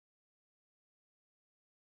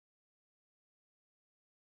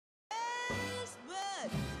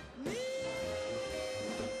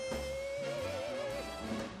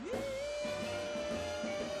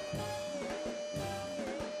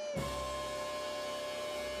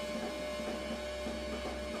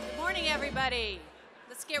everybody.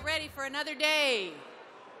 Let's get ready for another day.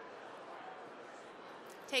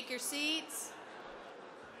 Take your seats.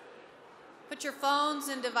 Put your phones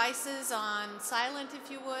and devices on silent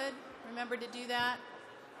if you would. Remember to do that.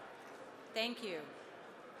 Thank you.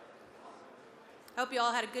 Hope you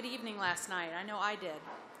all had a good evening last night. I know I did.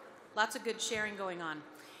 Lots of good sharing going on.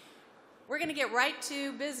 We're going to get right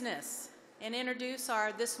to business and introduce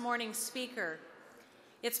our this morning's speaker.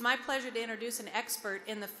 It's my pleasure to introduce an expert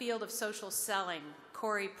in the field of social selling,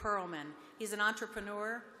 Corey Perlman. He's an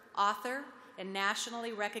entrepreneur, author, and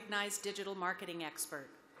nationally recognized digital marketing expert.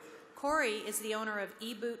 Corey is the owner of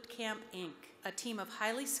eBootcamp Inc., a team of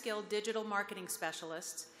highly skilled digital marketing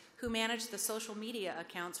specialists who manage the social media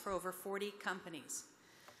accounts for over 40 companies.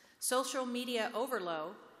 Social Media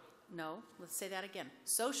Overload,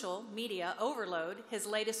 his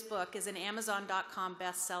latest book, is an Amazon.com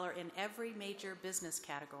bestseller in every major business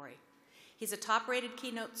category. He's a top-rated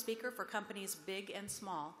keynote speaker for companies big and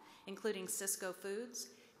small, including Cisco Foods,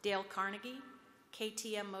 Dale Carnegie,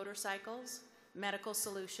 KTM Motorcycles, Medical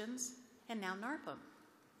Solutions, and now NARPM.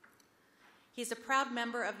 He's a proud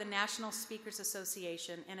member of the National Speakers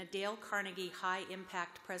Association and a Dale Carnegie High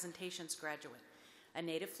Impact Presentations graduate, a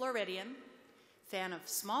native Floridian, fan of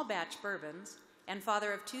small batch bourbons, and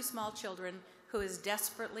father of 2 small children who is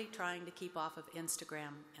desperately trying to keep off of Instagram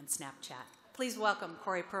and Snapchat. Please welcome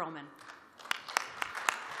Corey Perlman.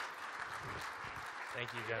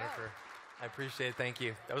 Thank you, Jennifer. I appreciate it. Thank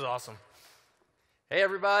you. That was awesome. Hey,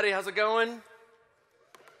 everybody. How's it going?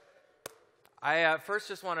 I first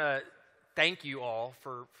just want to thank you all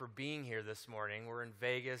for being here this morning. We're in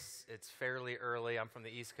Vegas. It's fairly early. I'm from the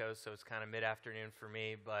East Coast, so it's kind of mid-afternoon for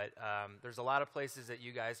me. But there's a lot of places that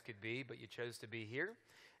you guys could be, but you chose to be here.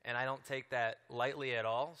 And I don't take that lightly at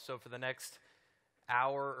all. So for the next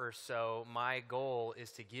hour or so, my goal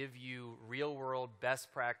is to give you real-world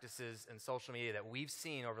best practices in social media that we've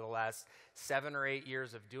seen over the last 7 or 8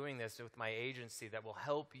 years of doing this with my agency that will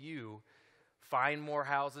help you find more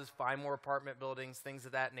houses, find more apartment buildings, things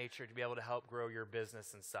of that nature to be able to help grow your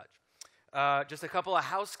business and such. Just a couple of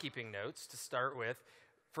housekeeping notes to start with.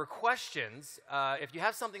 For questions, if you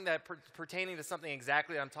have something that pertaining to something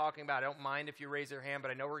exactly that I'm talking about, I don't mind if you raise your hand, but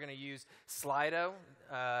I know we're going to use Slido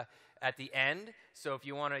at the end. So if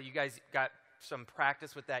you want to, you guys got some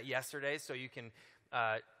practice with that yesterday, so you can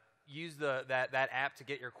use that app to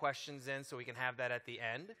get your questions in so we can have that at the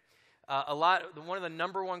end. One of the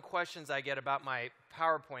number one questions I get about my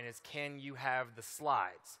PowerPoint is, can you have the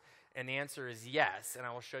slides? And the answer is yes, and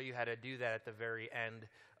I will show you how to do that at the very end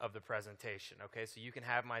of the presentation, okay? So you can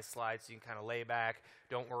have my slides, so you can kind of lay back.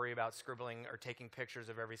 Don't worry about scribbling or taking pictures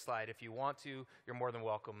of every slide. If you want to, you're more than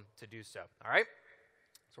welcome to do so, all right?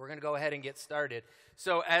 So we're going to go ahead and get started.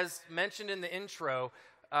 So as mentioned in the intro,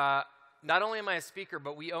 not only am I a speaker,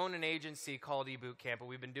 but we own an agency called eBootcamp, and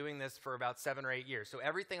we've been doing this for about 7 or 8 years. So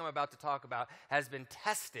everything I'm about to talk about has been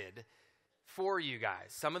tested for you guys.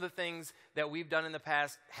 Some of the things that we've done in the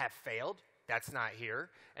past have failed. That's not here.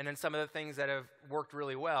 And then some of the things that have worked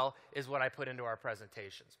really well is what I put into our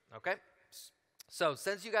presentations, okay? So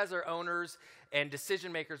since you guys are owners and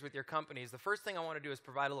decision makers with your companies, the first thing I want to do is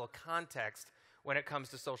provide a little context when it comes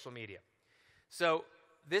to social media. So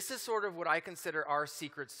this is sort of what I consider our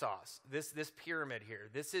secret sauce, this pyramid here.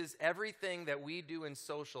 This is everything that we do in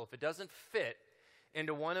social. If it doesn't fit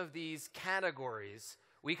into one of these categories,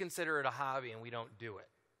 we consider it a hobby and we don't do it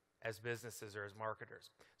as businesses or as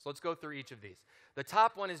marketers. So let's go through each of these. The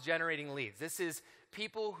top one is generating leads. This is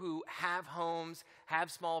people who have homes,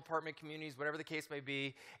 have small apartment communities, whatever the case may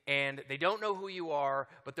be, and they don't know who you are,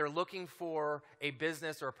 but they're looking for a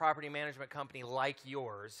business or a property management company like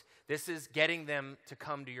yours. This is getting them to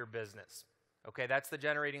come to your business. Okay, that's the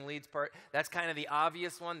generating leads part. That's kind of the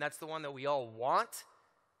obvious one. That's the one that we all want,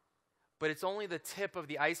 but it's only the tip of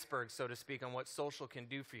the iceberg, so to speak, on what social can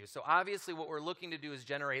do for you. So obviously what we're looking to do is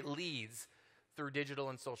generate leads through digital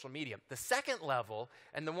and social media. The second level,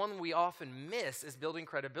 and the one we often miss, is building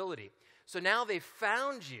credibility. So now they've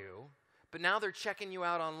found you, but now they're checking you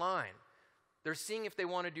out online. They're seeing if they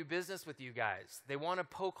want to do business with you guys. They want to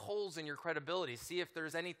poke holes in your credibility, see if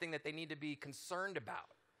there's anything that they need to be concerned about.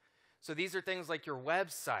 So these are things like your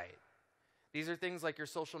website. These are things like your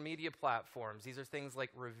social media platforms. These are things like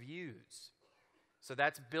reviews. So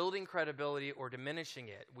that's building credibility or diminishing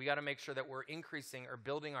it. We got to make sure that we're increasing or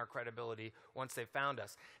building our credibility once they've found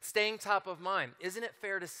us. Staying top of mind. Isn't it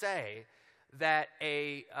fair to say that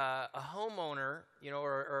a homeowner,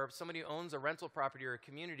 or somebody who owns a rental property or a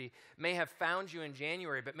community may have found you in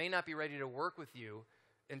January but may not be ready to work with you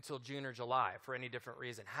until June or July for any different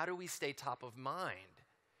reason? How do we stay top of mind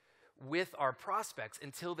with our prospects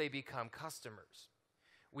until they become customers?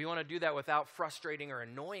 We want to do that without frustrating or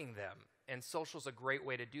annoying them. And social's a great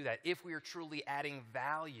way to do that if we are truly adding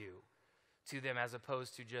value to them as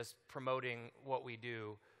opposed to just promoting what we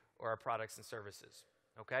do or our products and services.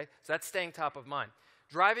 Okay? So that's staying top of mind.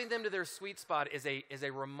 Driving them to their sweet spot is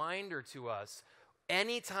a reminder to us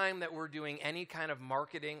anytime that we're doing any kind of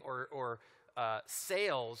marketing or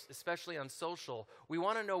sales, especially on social, we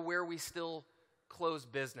want to know where we still close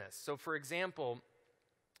business. So for example,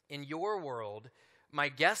 in your world, my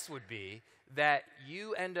guess would be that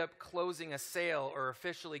you end up closing a sale or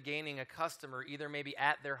officially gaining a customer either maybe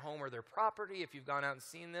at their home or their property if you've gone out and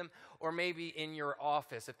seen them, or maybe in your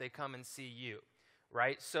office if they come and see you,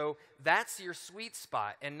 right? So that's your sweet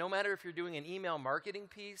spot. And no matter if you're doing an email marketing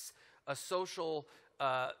piece, a social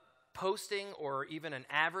posting, or even an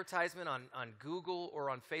advertisement on Google or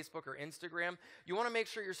on Facebook or Instagram, you want to make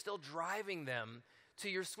sure you're still driving them to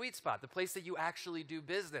your sweet spot, the place that you actually do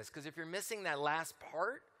business. Because if you're missing that last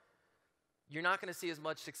part, you're not going to see as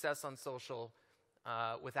much success on social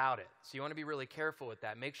without it. So you want to be really careful with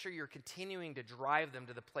that. Make sure you're continuing to drive them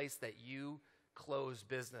to the place that you close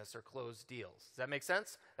business or close deals. Does that make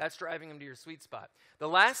sense? That's driving them to your sweet spot. The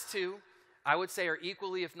last two, I would say, are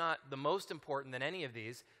equally, if not the most important than any of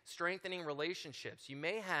these, strengthening relationships. You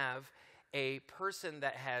may have a person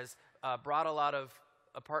that has brought a lot of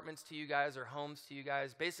apartments to you guys or homes to you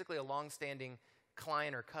guys, basically a long-standing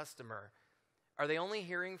client or customer. Are they only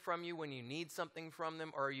hearing from you when you need something from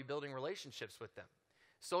them, or are you building relationships with them?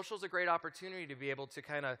 Social is a great opportunity to be able to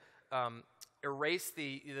kind of erase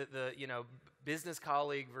the business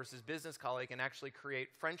colleague versus business colleague and actually create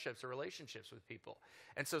friendships or relationships with people.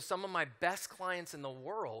 And so some of my best clients in the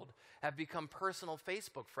world have become personal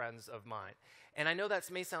Facebook friends of mine. And I know that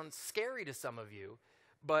may sound scary to some of you,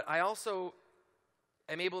 but I also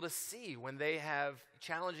am able to see when they have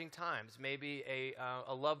challenging times. Maybe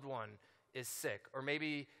a loved one is sick, or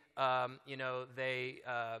maybe they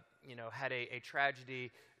had a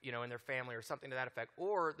tragedy in their family or something to that effect.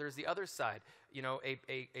 Or there's the other side,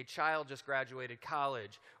 a child just graduated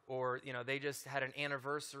college, or they just had an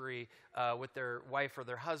anniversary with their wife or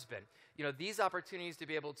their husband. These opportunities to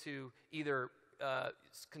be able to either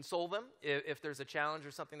console them if there's a challenge or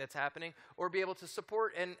something that's happening, or be able to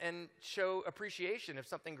support and show appreciation if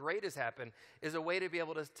something great has happened, is a way to be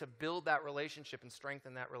able to build that relationship and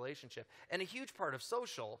strengthen that relationship. And a huge part of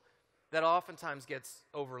social that oftentimes gets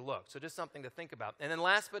overlooked. So just something to think about. And then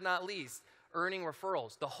last but not least, earning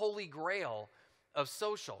referrals, the holy grail of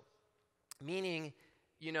social. Meaning,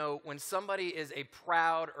 when somebody is a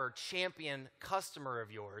proud or champion customer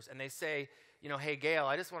of yours and they say, hey, Gail,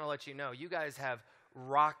 I just want to let you know, you guys have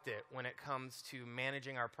rocked it when it comes to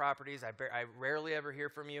managing our properties. I rarely ever hear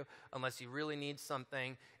from you unless you really need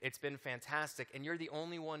something. It's been fantastic. And you're the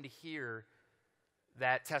only one to hear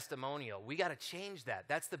that testimonial. We got to change that.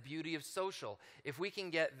 That's the beauty of social. If we can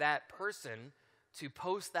get that person to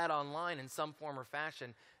post that online in some form or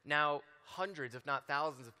fashion, now hundreds, if not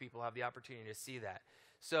thousands of people have the opportunity to see that.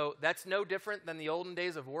 So that's no different than the olden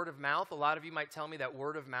days of word of mouth. A lot of you might tell me that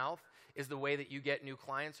word of mouth is the way that you get new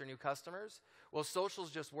clients or new customers. Well, social is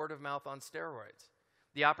just word of mouth on steroids.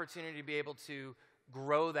 The opportunity to be able to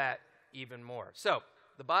grow that even more. So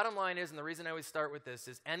the bottom line is, and the reason I always start with this,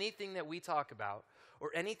 is anything that we talk about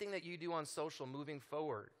or anything that you do on social moving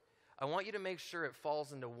forward, I want you to make sure it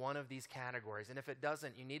falls into one of these categories. And if it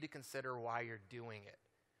doesn't, you need to consider why you're doing it.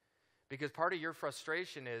 Because part of your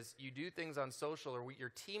frustration is you do things on social, or your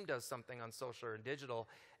team does something on social or digital,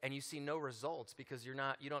 and you see no results because you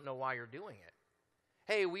don't know why you're doing it.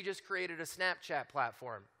 Hey, we just created a Snapchat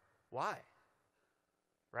platform. Why?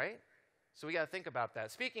 Right? So we got to think about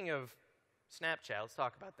that. Speaking of Snapchat, let's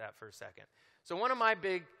talk about that for a second. So one of my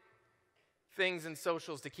big things in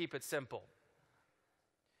social is to keep it simple.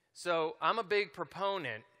 So I'm a big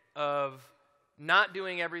proponent of not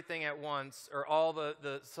doing everything at once, or all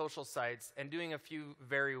the social sites, and doing a few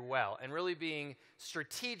very well, and really being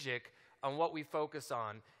strategic on what we focus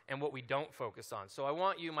on and what we don't focus on. So I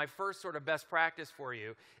want you, my first sort of best practice for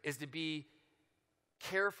you is to be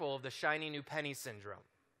careful of the shiny new penny syndrome.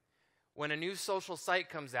 When a new social site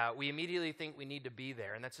comes out, we immediately think we need to be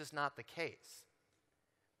there, and that's just not the case.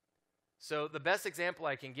 So the best example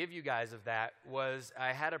I can give you guys of that was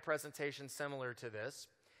I had a presentation similar to this,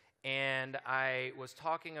 and I was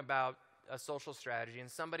talking about a social strategy,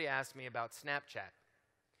 and somebody asked me about Snapchat.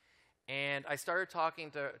 And I started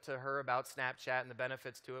talking to her about Snapchat and the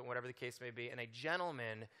benefits to it, and whatever the case may be, and a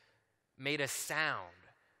gentleman made a sound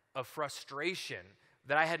of frustration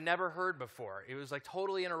that I had never heard before. It was like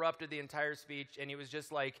totally interrupted the entire speech, and it was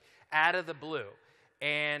just like out of the blue.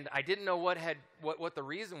 And I didn't know what the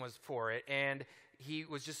reason was for it, and he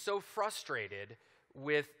was just so frustrated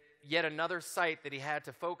with yet another site that he had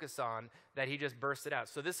to focus on that he just bursted out.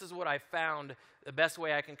 So this is what I found. The best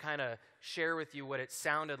way I can kind of share with you what it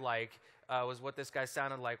sounded like was what this guy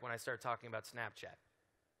sounded like when I started talking about Snapchat.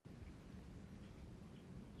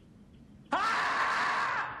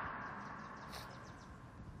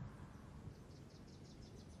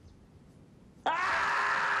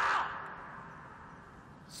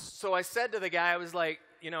 So I said to the guy, I was like,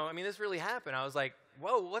 this really happened. I was like,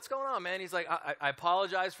 whoa, what's going on, man? He's like, I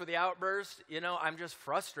apologize for the outburst. I'm just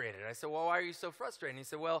frustrated. I said, well, why are you so frustrated? And he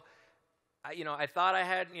said, well, I thought I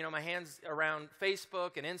had, my hands around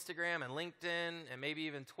Facebook and Instagram and LinkedIn and maybe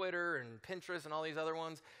even Twitter and Pinterest and all these other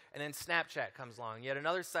ones. And then Snapchat comes along, yet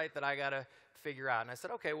another site that I got to figure out. And I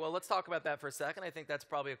said, okay, well, let's talk about that for a second. I think that's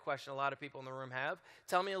probably a question a lot of people in the room have.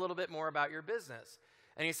 Tell me a little bit more about your business.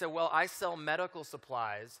 And he said, well, I sell medical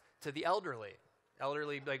supplies to the elderly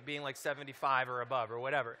like being like 75 or above or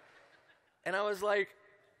whatever. And I was like,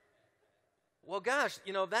 well, gosh,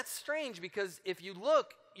 that's strange, because if you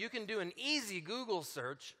look, you can do an easy Google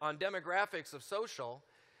search on demographics of social.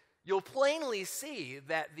 You'll plainly see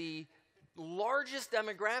that the largest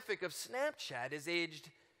demographic of Snapchat is aged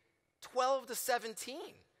 12 to 17.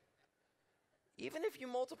 Even if you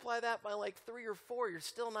multiply that by like 3 or 4, you're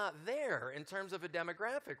still not there in terms of a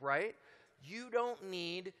demographic, right? You don't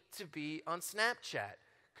need to be on Snapchat.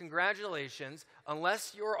 Congratulations.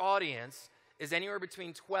 Unless your audience is anywhere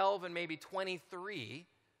between 12 and maybe 23,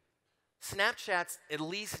 Snapchat's at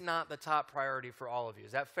least not the top priority for all of you.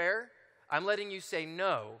 Is that fair? I'm letting you say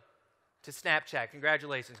no to Snapchat.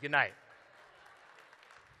 Congratulations. Good night.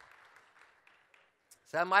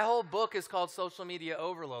 So my whole book is called Social Media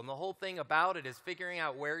Overload, and the whole thing about it is figuring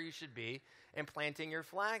out where you should be and planting your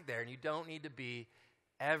flag there, and you don't need to be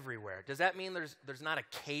everywhere. Does that mean there's not a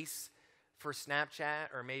case for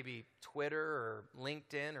Snapchat or maybe Twitter or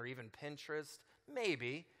LinkedIn or even Pinterest?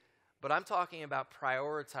 Maybe, but I'm talking about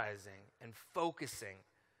prioritizing and focusing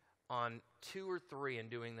on 2 or 3 and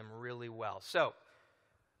doing them really well. So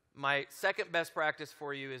my second best practice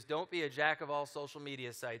for you is don't be a jack of all social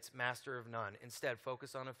media sites, master of none. Instead,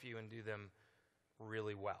 focus on a few and do them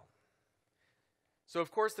really well. So,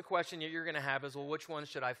 of course, the question that you're going to have is, well, which one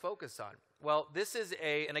should I focus on? Well, this is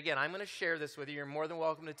and again, I'm going to share this with you. You're more than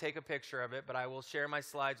welcome to take a picture of it, but I will share my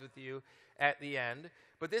slides with you at the end.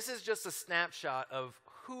 But this is just a snapshot of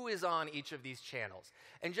who is on each of these channels.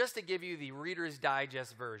 And just to give you the Reader's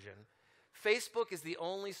Digest version, Facebook is the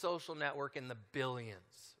only social network in the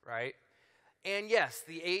billions, right? And yes,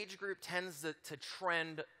 the age group tends to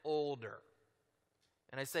trend older.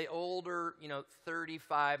 And I say older,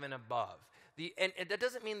 35 and above. And that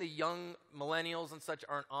doesn't mean the young millennials and such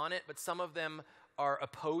aren't on it, but some of them are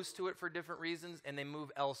opposed to it for different reasons, and they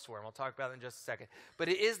move elsewhere. And we'll talk about it in just a second. But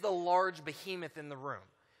it is the large behemoth in the room.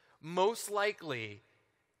 Most likely,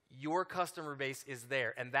 your customer base is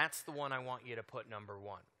there, and that's the one I want you to put number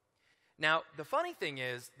 1. Now, the funny thing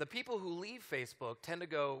is, the people who leave Facebook tend to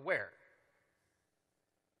go where?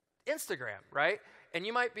 Instagram, right? And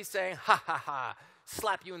you might be saying, ha, ha, ha,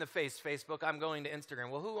 slap you in the face, Facebook, I'm going to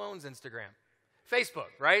Instagram. Well, who owns Instagram? Facebook,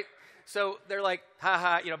 right? So they're like, ha,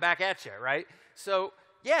 ha, back at you, right? So,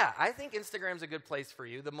 yeah, I think Instagram's a good place for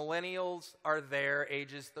you. The millennials are there,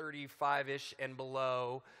 ages 35-ish and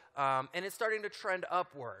below, and it's starting to trend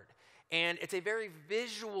upward. And it's a very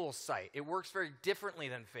visual site. It works very differently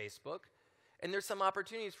than Facebook. And there's some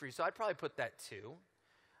opportunities for you. So I'd probably put that too.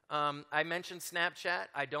 I mentioned Snapchat.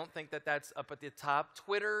 I don't think that that's up at the top.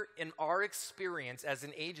 Twitter, in our experience as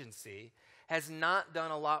an agency, has not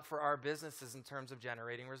done a lot for our businesses in terms of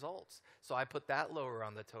generating results. So I put that lower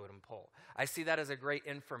on the totem pole. I see that as a great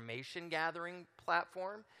information gathering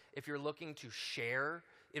platform. If you're looking to share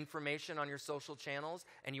information on your social channels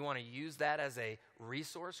and you want to use that as a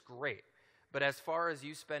resource, great. But as far as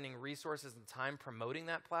you spending resources and time promoting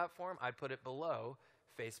that platform, I'd put it below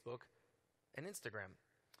Facebook and Instagram.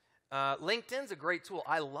 LinkedIn's a great tool.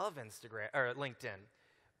 I love LinkedIn.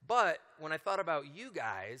 But when I thought about you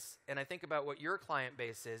guys and I think about what your client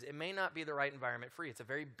base is, it may not be the right environment for you. It's a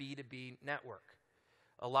very B2B network.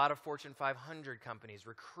 A lot of Fortune 500 companies,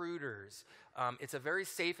 recruiters. It's a very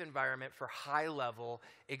safe environment for high-level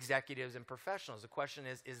executives and professionals. The question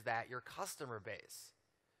is that your customer base?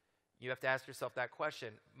 You have to ask yourself that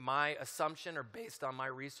question. My assumption, or based on my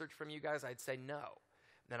research from you guys, I'd say no.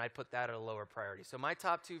 Then I'd put that at a lower priority. So my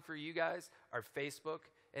top 2 for you guys are Facebook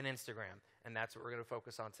and Instagram, and that's what we're going to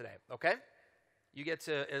focus on today, okay? You get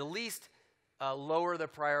to at least lower the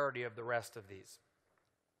priority of the rest of these.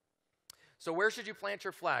 So where should you plant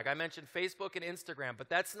your flag? I mentioned Facebook and Instagram, but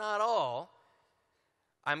that's not all.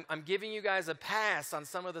 I'm giving you guys a pass on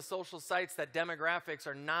some of the social sites that demographics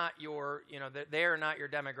are not your, they are not your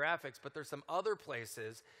demographics, but there's some other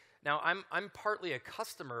places. Now, I'm partly a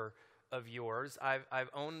customer of yours. I've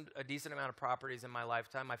owned a decent amount of properties in my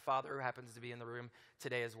lifetime. My father, who happens to be in the room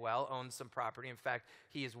today as well, owns some property. In fact,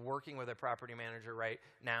 he is working with a property manager right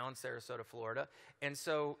now in Sarasota, Florida. And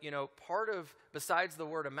so, part of, besides the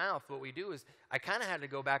word of mouth, what we do is I kind of had to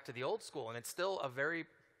go back to the old school, and it's still a very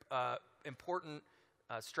important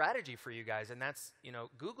strategy for you guys, and that's,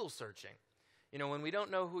 Google searching. When we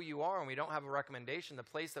don't know who you are and we don't have a recommendation, the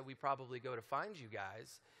place that we probably go to find you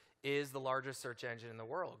guys is the largest search engine in the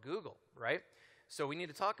world, Google, right? So we need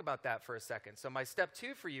to talk about that for a second. So my step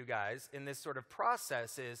 2 for you guys in this sort of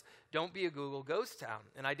process is don't be a Google ghost town.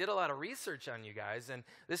 And I did a lot of research on you guys, and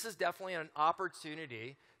this is definitely an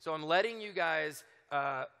opportunity. So I'm letting you guys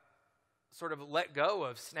sort of let go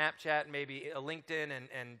of Snapchat and maybe LinkedIn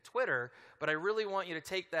and Twitter, but I really want you to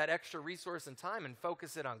take that extra resource and time and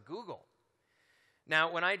focus it on Google.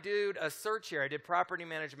 Now, when I did a search here, I did Property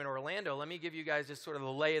Management Orlando. Let me give you guys just sort of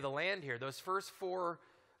the lay of the land here. Those first 4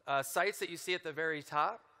 sites that you see at the very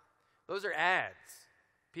top, those are ads.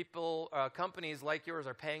 People, companies like yours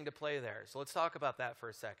are paying to play there. So let's talk about that for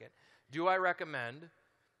a second. Do I recommend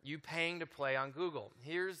you paying to play on Google?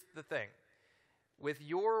 Here's the thing. With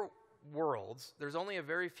your worlds, there's only a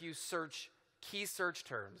very few key search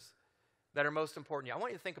terms that are most important to you. I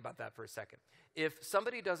want you to think about that for a second. If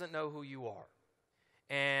somebody doesn't know who you are,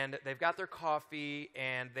 and they've got their coffee,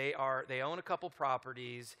 and they own a couple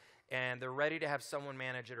properties, and they're ready to have someone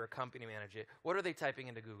manage it or a company manage it, what are they typing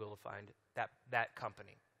into Google to find that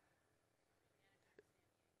company?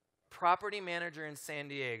 Property manager in San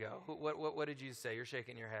Diego. What did you say? You're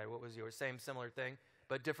shaking your head. What was yours? Same, similar thing,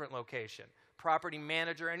 but different location. Property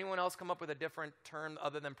manager. Anyone else come up with a different term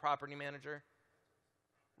other than property manager?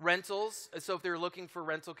 Rentals. So if they're looking for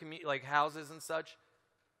rental like houses and such.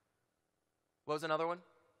 What was another one?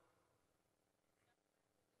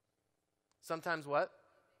 Sometimes what?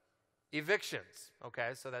 Evictions.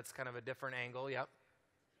 Okay, so that's kind of a different angle, yep.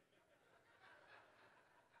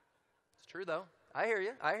 It's true, though. I hear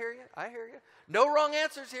you. No wrong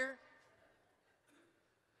answers here.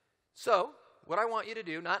 So, what I want you to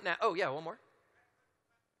do, not now. Oh, yeah, one more.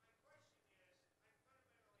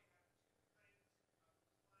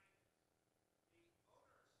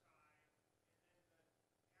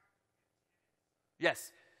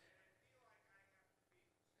 Yes.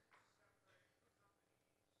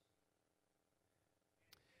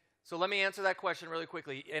 So let me answer that question really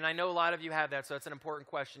quickly. And I know a lot of you have that, so it's an important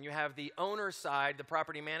question. You have the owner side, the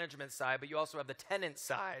property management side, but you also have the tenant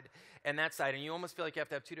side and that side. And you almost feel like you have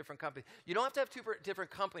to have 2 different companies. You don't have to have 2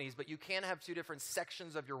 different companies, but you can have 2 different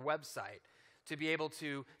sections of your website to be able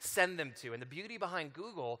to send them to. And the beauty behind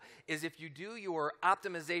Google is if you do your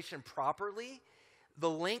optimization properly, the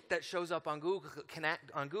link that shows up on Google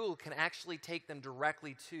can actually take them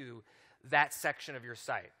directly to that section of your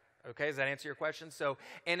site. Okay, does that answer your question? So,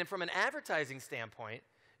 and then from an advertising standpoint,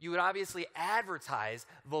 you would obviously advertise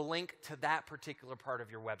the link to that particular part of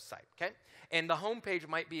your website, okay? And the homepage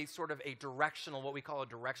might be sort of a directional, what we call a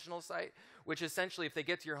directional site, which essentially if they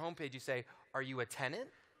get to your homepage, you say, are you a tenant?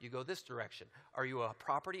 You go this direction. Are you a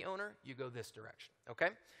property owner? You go this direction, okay?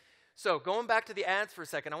 So going back to the ads for a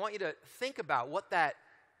second, I want you to think about what that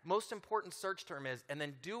most important search term is and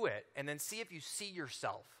then do it and then see if you see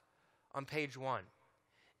yourself on page 1.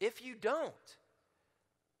 If you don't,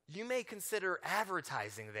 you may consider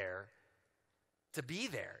advertising there to be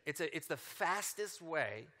there. It's the fastest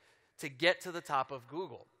way to get to the top of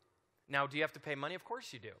Google. Now, do you have to pay money? Of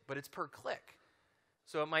course you do, but it's per click.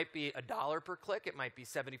 So it might be $1 per click, it might be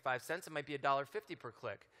 75 cents, it might be $1.50 per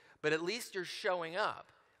click, but at least you're showing up.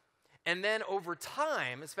 And then over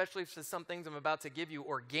time, especially for some things I'm about to give you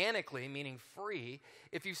organically, meaning free,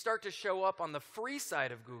 if you start to show up on the free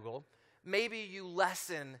side of Google, maybe you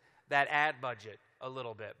lessen that ad budget a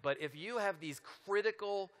little bit. But if you have these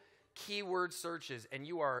critical keyword searches and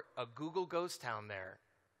you are a Google ghost town there,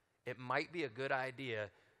 it might be a good idea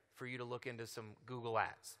for you to look into some Google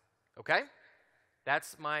ads, okay?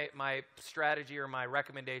 That's my strategy or my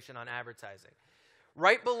recommendation on advertising.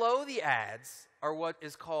 Right below the ads are what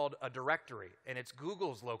is called a directory, and it's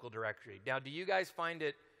Google's local directory. Now, do you guys find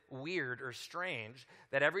it weird or strange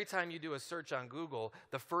that every time you do a search on Google,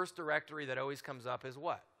 the first directory that always comes up is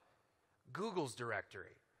what? Google's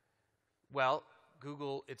directory. Well,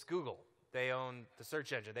 it's Google. They own the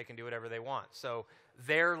search engine. They can do whatever they want. So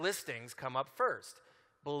their listings come up first.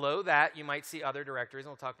 Below that, you might see other directories,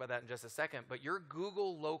 and we'll talk about that in just a second, but your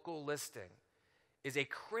Google local listing is a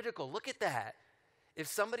critical, look at that, If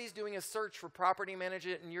somebody's doing a search for property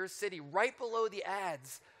management in your city, right below the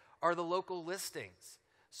ads are the local listings.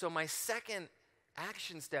 So my second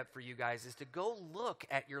action step for you guys is to go look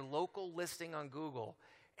at your local listing on Google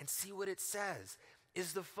and see what it says.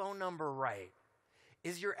 Is the phone number right?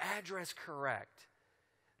 Is your address correct?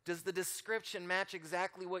 Does the description match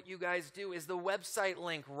exactly what you guys do? Is the website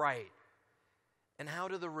link right? And how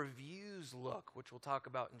do the reviews look, which we'll talk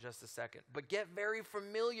about in just a second. But get very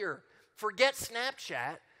familiar. Forget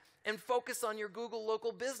Snapchat and focus on your Google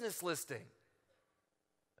local business listing.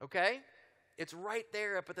 Okay? It's right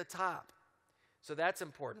there up at the top. So that's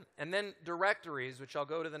important. And then directories, which I'll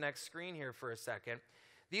go to the next screen here for a second.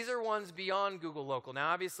 These are ones beyond Google Local.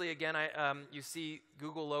 Now, obviously, again, you see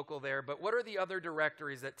Google Local there, but what are the other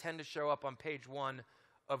directories that tend to show up on page 1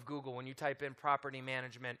 of Google when you type in property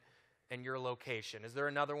management and your location? Is there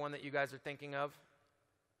another one that you guys are thinking of?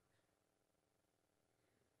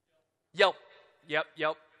 Yelp. Yep.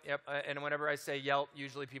 And whenever I say Yelp,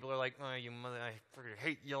 usually people are like, oh, I freaking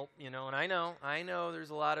hate Yelp, and I know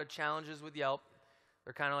there's a lot of challenges with Yelp.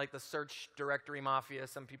 They're kind of like the search directory mafia,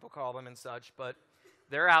 some people call them and such, but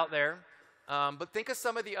they're out there. But think of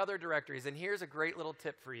some of the other directories, and here's a great little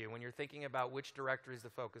tip for you when you're thinking about which directories to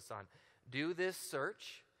focus on. Do this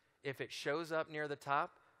search. If it shows up near the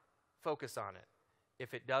top, focus on it.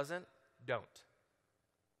 If it doesn't, don't.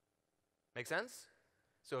 Make sense?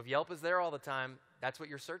 So if Yelp is there all the time, that's what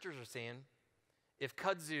your searchers are seeing. If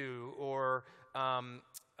Kudzu or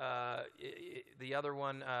the other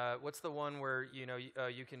one, what's the one where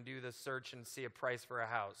you can do the search and see a price for a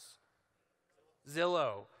house?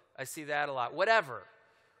 Zillow. I see that a lot.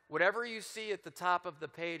 Whatever you see at the top of the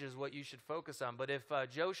page is what you should focus on. But if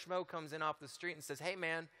Joe Schmo comes in off the street and says, hey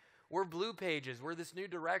man, we're Blue Pages, we're this new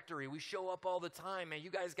directory, we show up all the time, man, you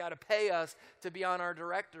guys got to pay us to be on our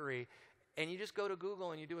directory, and you just go to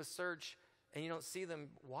Google and you do a search and you don't see them,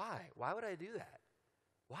 why? Why would I do that?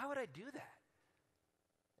 Why would I do that?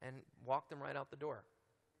 And walk them right out the door.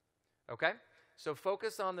 Okay? So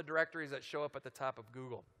focus on the directories that show up at the top of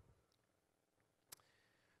Google.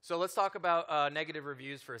 So let's talk about negative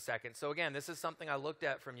reviews for a second. So again, this is something I looked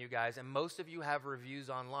at from you guys, and most of you have reviews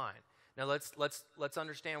online. Now let's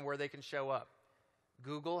understand where they can show up.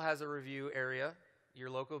 Google has a review area. Your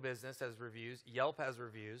local business has reviews. Yelp has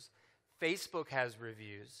reviews. Facebook has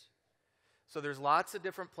reviews. So there's lots of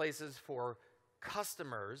different places for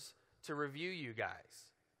customers to review you guys.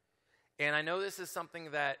 And I know this is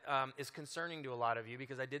something that is concerning to a lot of you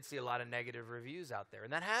because I did see a lot of negative reviews out there,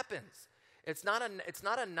 and that happens. It's not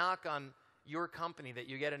a knock on your company that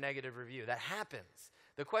you get a negative review. That happens.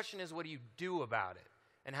 The question is, what do you do about it,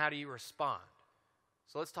 and how do you respond?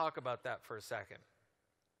 So let's talk about that for a second.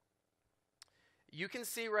 You can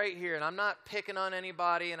see right here, and I'm not picking on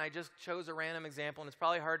anybody, and I just chose a random example, and it's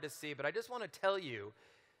probably hard to see, but I just want to tell you,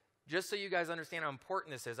 just so you guys understand how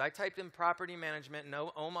important this is, I typed in property management in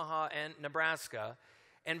Omaha and Nebraska,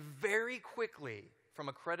 and very quickly, from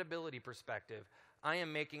a credibility perspective, I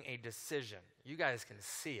am making a decision. You guys can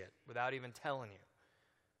see it without even telling you,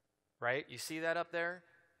 right? You see that up there?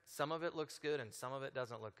 Some of it looks good and some of it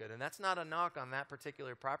doesn't look good. And that's not a knock on that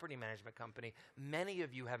particular property management company. Many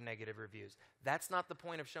of you have negative reviews. That's not the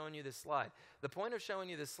point of showing you this slide. The point of showing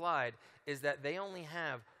you this slide is that they only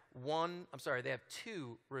have they have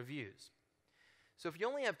 2 reviews. So if you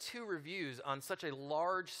only have 2 reviews on such a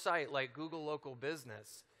large site like Google Local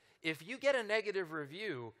Business, if you get a negative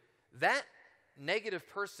review, that negative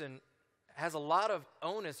person has a lot of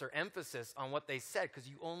onus or emphasis on what they said because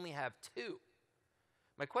you only have 2.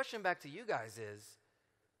 My question back to you guys is,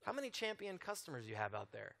 how many champion customers you have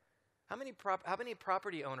out there? How many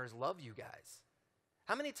property owners love you guys?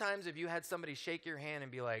 How many times have you had somebody shake your hand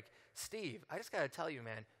and be like, Steve, I just got to tell you,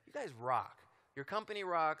 man, you guys rock. Your company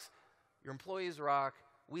rocks. Your employees rock.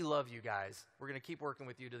 We love you guys. We're going to keep working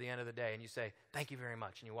with you to the end of the day. And you say, thank you very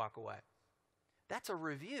much, and you walk away. That's a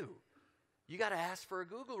review. You got to ask for a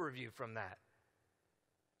Google review from that.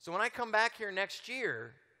 So when I come back here next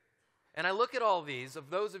year and I look at all these, of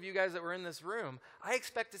those of you guys that were in this room, I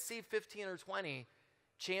expect to see 15 or 20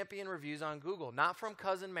 champion reviews on Google, not from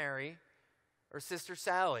Cousin Mary or Sister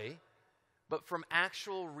Sally, but from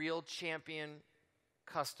actual real champion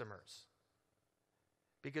customers.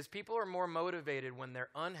 Because people are more motivated when they're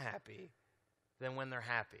unhappy than when they're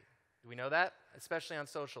happy. Do we know that? Especially on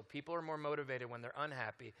social. People are more motivated when they're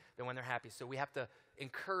unhappy than when they're happy. So we have to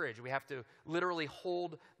encourage, we have to literally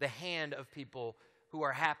hold the hand of people who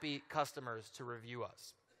are happy customers to review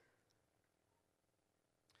us.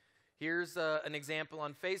 Here's an example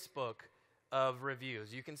on Facebook of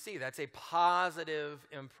reviews. You can see that's a positive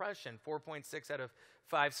impression, 4.6 out of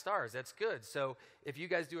 5 stars. That's good. So if you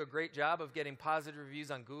guys do a great job of getting positive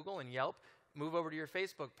reviews on Google and Yelp, move over to your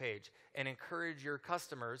Facebook page and encourage your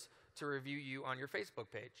customers to review you on your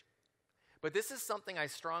Facebook page. But this is something I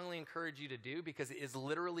strongly encourage you to do because it is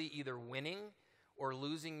literally either winning or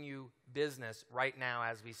losing you business right now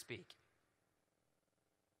as we speak.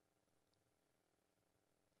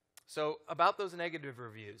 So about those negative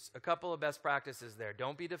reviews, a couple of best practices there.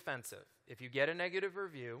 Don't be defensive. If you get a negative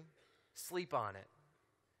review, sleep on it.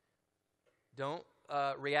 Don't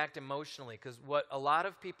react emotionally, because what a lot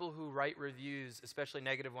of people who write reviews, especially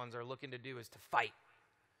negative ones, are looking to do is to fight,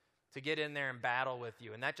 to get in there and battle with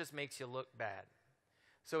you, and that just makes you look bad.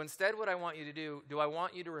 So instead, what I want you to do I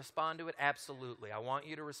want you to respond to it? Absolutely. I want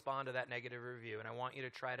you to respond to that negative review, and I want you to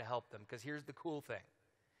try to help them, because here's the cool thing.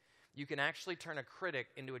 You can actually turn a critic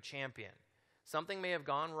into a champion. Something may have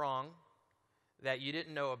gone wrong that you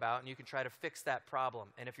didn't know about, and you can try to fix that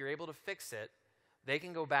problem. And if you're able to fix it, they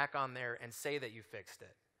can go back on there and say that you fixed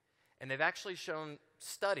it. And they've actually shown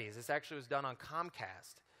studies, this actually was done on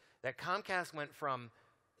Comcast, that Comcast went from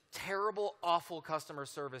terrible, awful customer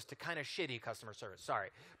service to kind of shitty customer service,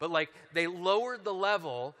 But like they lowered the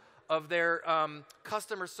level of their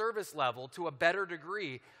customer service level to a better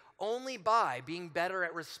degree only by being better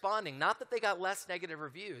at responding. Not that they got less negative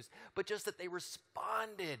reviews, but just that they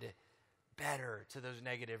responded better to those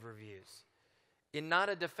negative reviews. In not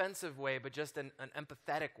a defensive way, but just an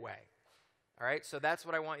empathetic way. All right, so that's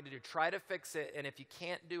what I want you to do. Try to fix it, and if you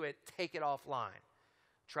can't do it, take it offline.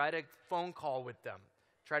 Try to phone call with them.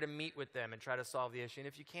 Try to meet with them and try to solve the issue. And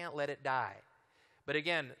if you can't, let it die. But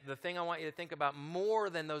again, the thing I want you to think about more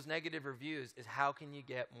than those negative reviews is how can you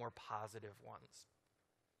get more positive ones?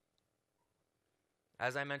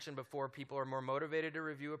 As I mentioned before, people are more motivated to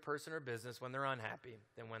review a person or business when they're unhappy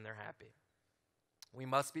than when they're happy. We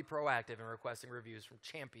must be proactive in requesting reviews from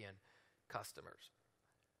champion customers.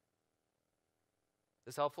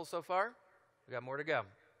 This helpful so far? We got more to go.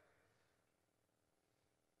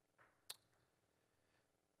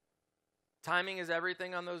 Timing is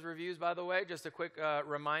everything on those reviews, by the way. Just a quick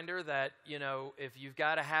reminder that, if you've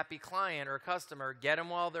got a happy client or customer, get them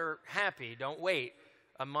while they're happy. Don't wait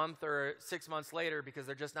a month or 6 months later because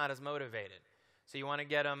they're just not as motivated. So you want to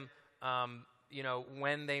get them,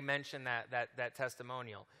 when they mention that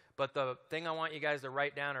testimonial. But the thing I want you guys to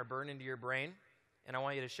write down or burn into your brain, and I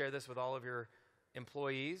want you to share this with all of your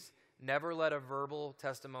employees, never let a verbal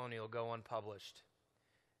testimonial go unpublished.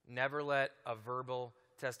 Never let a verbal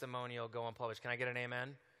testimonial go unpublished. Can I get an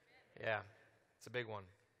amen? Yeah, it's a big one.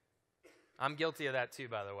 I'm guilty of that too,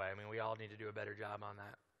 by the way. I mean, we all need to do a better job on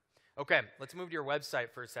that. Okay, let's move to your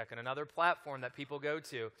website for a second. Another platform that people go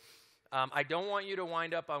to. I don't want you to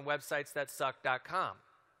wind up on websitesthatsuck.com.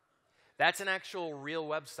 That's an actual real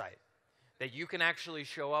website that you can actually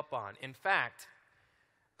show up on. In fact,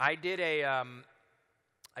 I did a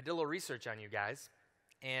little research on you guys,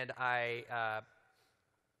 and I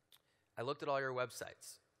looked at all your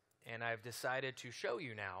websites, and I've decided to show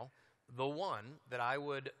you now the one that I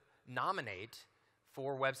would nominate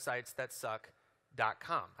for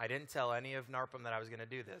websitesthatsuck.com. I didn't tell any of NARPM that I was going to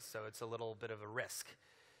do this, so it's a little bit of a risk.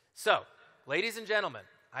 So, ladies and gentlemen,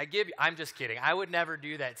 I'm just kidding. I would never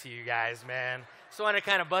do that to you guys, man. Just want to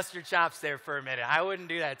kind of bust your chops there for a minute. I wouldn't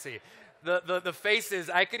do that to you. The faces,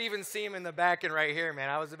 I could even see them in the back and right here, man.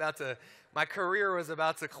 My career was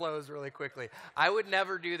about to close really quickly. I would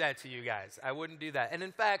never do that to you guys. I wouldn't do that. And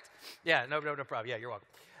in fact, no problem. Yeah, you're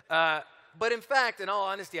welcome. But in fact, in all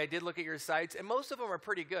honesty, I did look at your sites, and most of them are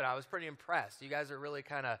pretty good. I was pretty impressed. You guys are really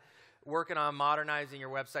kind of working on modernizing your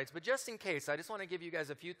websites. But just in case, I just want to give you guys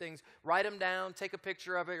a few things. Write them down, take a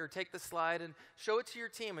picture of it, or take the slide and show it to your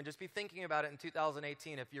team, and just be thinking about it in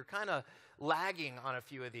 2018. If you're kind of lagging on a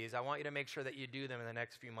few of these, I want you to make sure that you do them in the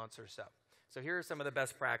next few months or so. So here are some of the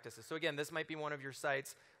best practices. So again, this might be one of your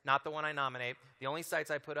sites, not the one I nominate. The only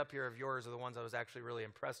sites I put up here of yours are the ones I was actually really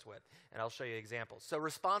impressed with, and I'll show you examples. So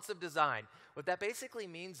responsive design, what that basically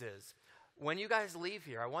means is when you guys leave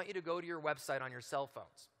here, I want you to go to your website on your cell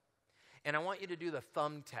phones, and I want you to do the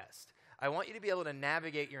thumb test. I want you to be able to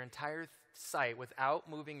navigate your entire site without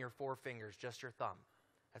moving your 4 fingers, just your thumb.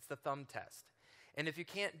 That's the thumb test. And if you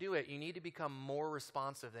can't do it, you need to become more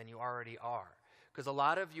responsive than you already are, because a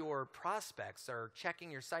lot of your prospects are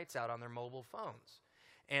checking your sites out on their mobile phones,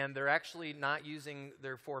 and they're actually not using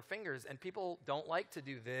their 4 fingers, and people don't like to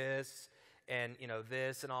do this and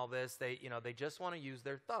this and all this. They just want to use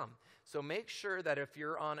their thumb. So make sure that if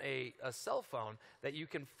you're on a cell phone, that you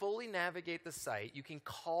can fully navigate the site, you can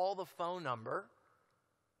call the phone number,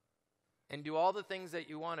 and do all the things that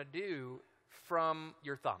you want to do from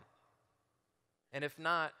your thumb. And if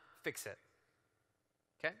not, fix it.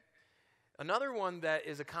 Okay? Another one that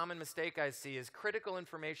is a common mistake I see is critical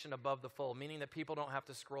information above the fold, meaning that people don't have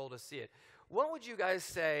to scroll to see it. What would you guys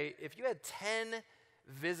say if you had 10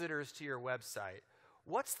 visitors to your website?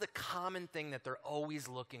 What's the common thing that they're always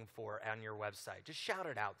looking for on your website? Just shout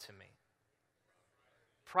it out to me.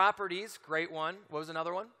 Properties, great one. What was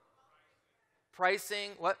another one?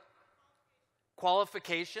 Pricing, what?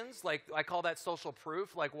 Qualifications, like I call that social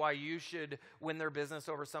proof, like why you should win their business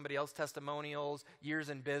over somebody else, testimonials, years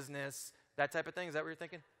in business, that type of thing. Is that what you're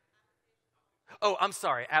thinking? Oh, I'm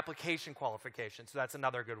sorry, application qualifications. So that's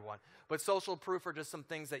another good one. But social proof are just some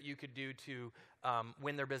things that you could do to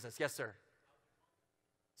win their business. Yes, sir.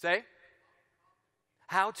 Say?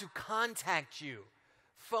 How to contact you.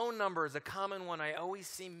 Phone number is a common one I always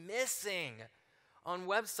see missing on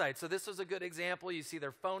websites. So this was a good example. You see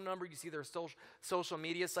their phone number, you see their social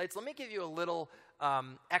media sites. Let me give you a little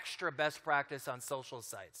extra best practice on social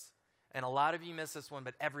sites. And a lot of you miss this one,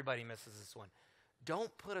 but everybody misses this one.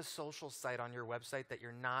 Don't put a social site on your website that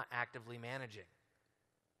you're not actively managing.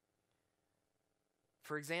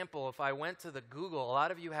 For example, if I went to the Google, a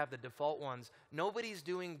lot of you have the default ones. Nobody's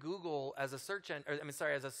doing Google as a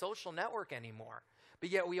as a social network anymore.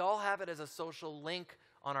 But yet we all have it as a social link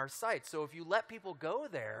on our site. So if you let people go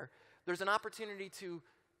there, there's an opportunity to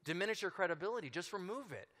diminish your credibility. Just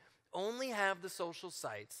remove it. Only have the social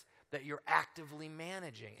sites that you're actively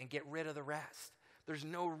managing and get rid of the rest. There's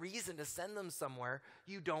no reason to send them somewhere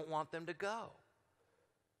you don't want them to go.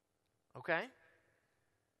 Okay?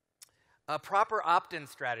 A proper opt-in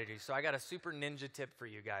strategy. So I got a super ninja tip for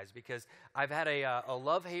you guys because I've had a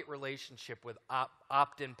love-hate relationship with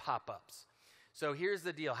opt-in pop-ups. So here's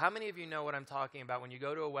the deal. How many of you know what I'm talking about when you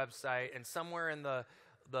go to a website and somewhere in the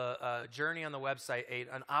journey on the website,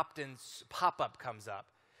 an opt-in pop-up comes up?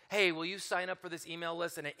 Hey, will you sign up for this email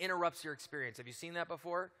list? And it interrupts your experience. Have you seen that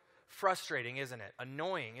before? Frustrating, isn't it?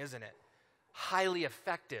 Annoying, isn't it? Highly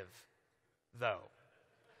effective, though.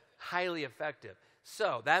 Highly effective.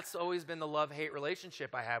 So that's always been the love-hate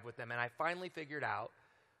relationship I have with them. And I finally figured out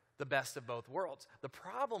the best of both worlds. The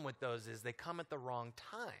problem with those is they come at the wrong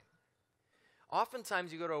time.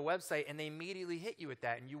 Oftentimes you go to a website and they immediately hit you with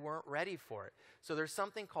that and you weren't ready for it. So there's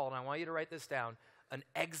something called, and I want you to write this down, an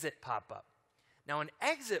exit pop-up. Now an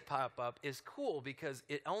exit pop-up is cool because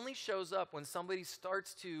it only shows up when somebody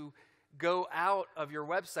starts to go out of your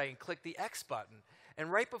website and click the X button.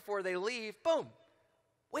 And right before they leave, boom.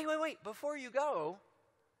 Wait, before you go,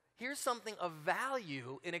 here's something of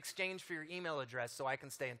value in exchange for your email address so I can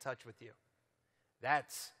stay in touch with you.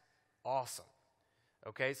 That's awesome.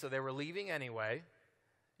 Okay, so they were leaving anyway.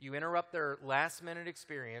 You interrupt their last-minute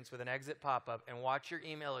experience with an exit pop-up and watch your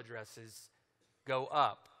email addresses go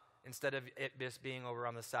up instead of it just being over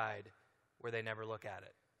on the side where they never look at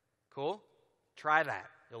it. Cool? Try that.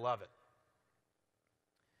 You'll love it.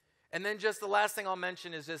 And then just the last thing I'll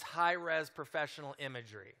mention is just high-res professional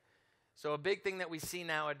imagery. So a big thing that we see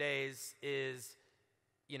nowadays is,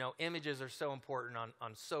 images are so important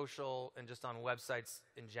on social and just on websites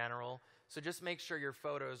in general. So just make sure your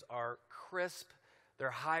photos are crisp, they're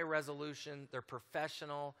high resolution, they're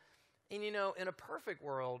professional. And in a perfect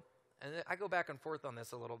world, and I go back and forth on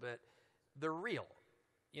this a little bit, they're real.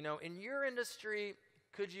 In your industry,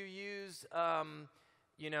 could you use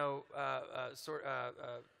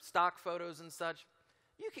stock photos and such?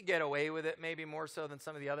 You could get away with it, maybe more so than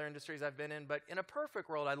some of the other industries I've been in. But in a perfect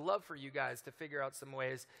world, I'd love for you guys to figure out some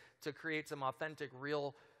ways to create some authentic,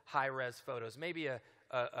 real high-res photos. Maybe a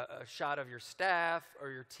shot of your staff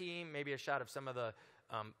or your team, maybe a shot of some of the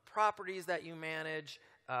properties that you manage,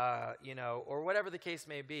 or whatever the case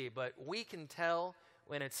may be. But we can tell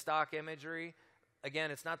when it's stock imagery.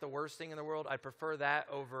 Again, it's not the worst thing in the world. I prefer that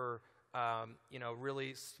over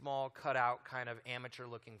really small cutout kind of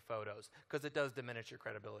amateur-looking photos because it does diminish your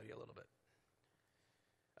credibility a little bit.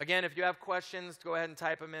 Again, if you have questions, go ahead and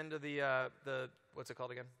type them into the what's it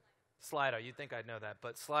called again? Slido. You'd think I'd know that,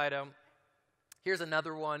 but Slido. Here's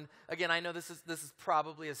another one. Again, I know this is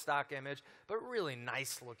probably a stock image, but really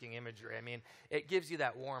nice-looking imagery. I mean, it gives you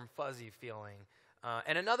that warm, fuzzy feeling.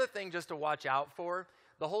 And another thing just to watch out for,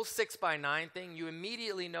 the whole 6x9 thing, you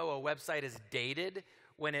immediately know a website is dated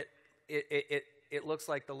when it looks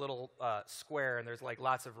like the little square and there's like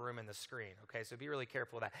lots of room in the screen. Okay, so be really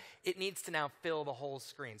careful of that. It needs to now fill the whole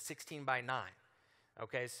screen, 16:9.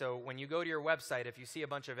 Okay, so when you go to your website, if you see a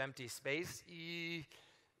bunch of empty space,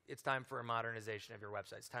 it's time for a modernization of your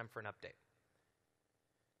website. It's time for an update.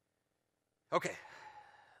 Okay,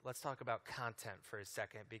 let's talk about content for a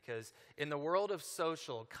second, because in the world of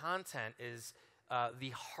social, content is the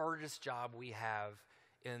hardest job we have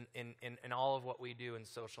in all of what we do in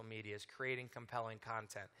social media is creating compelling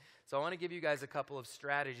content. So I want to give you guys a couple of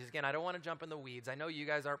strategies. Again, I don't want to jump in the weeds. I know you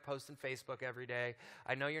guys aren't posting Facebook every day.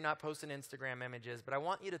 I know you're not posting Instagram images, but I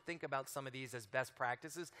want you to think about some of these as best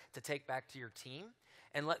practices to take back to your team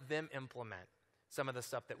and let them implement some of the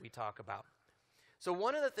stuff that we talk about. So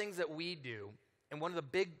one of the things that we do, and one of the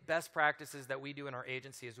big best practices that we do in our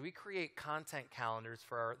agency, is we create content calendars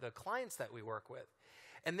for the clients that we work with.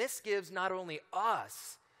 And this gives not only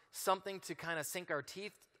us something to kind of sink our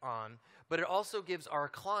teeth on, but it also gives our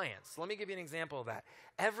clients. Let me give you an example of that.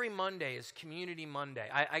 Every Monday is Community Monday.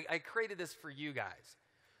 I created this for you guys.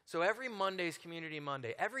 So every Monday is Community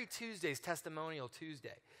Monday. Every Tuesday is Testimonial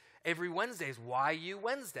Tuesday. Every Wednesday is Why You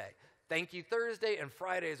Wednesday. Thank You Thursday, and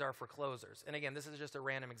Fridays are for closers. And again, this is just a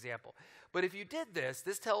random example. But if you did this,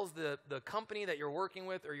 this tells the company that you're working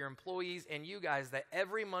with or your employees and you guys that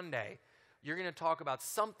every Monday you're going to talk about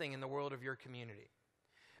something in the world of your community.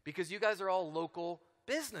 Because you guys are all local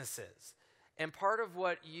businesses. And part of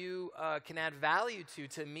what you can add value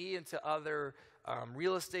to me and to other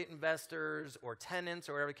real estate investors or tenants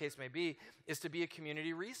or whatever the case may be, is to be a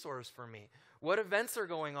community resource for me. What events are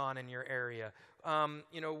going on in your area?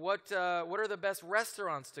 What are the best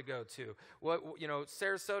restaurants to go to?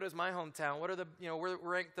 Sarasota is my hometown. What are we're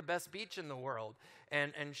ranked the best beach in the world,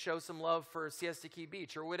 and show some love for Siesta Key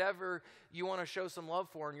Beach or whatever you want to show some love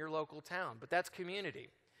for in your local town. But that's community.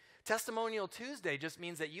 Testimonial Tuesday just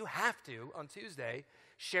means that you have to, on Tuesday,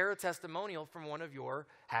 share a testimonial from one of your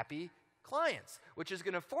happy clients, which is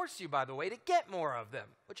going to force you, by the way, to get more of them,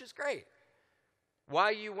 which is great.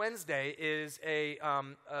 Why You Wednesday is a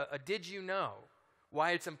did you know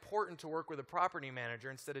why it's important to work with a property manager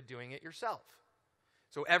instead of doing it yourself.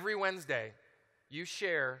 So every Wednesday, you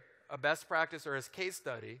share a best practice or a case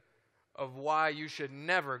study of why you should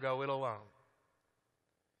never go it alone.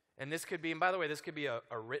 And this could be, and by the way, this could be a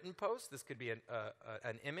written post, this could be an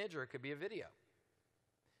image, or it could be a video.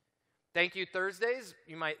 Thank You Thursdays,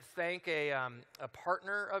 you might thank a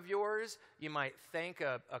partner of yours, you might thank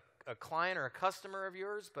a client or a customer of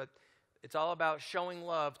yours, but it's all about showing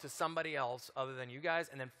love to somebody else other than you guys.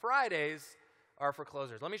 And then Fridays are for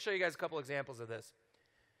closers. Let me show you guys a couple examples of this.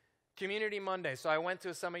 Community Monday. So I went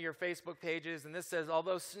to some of your Facebook pages, and this says,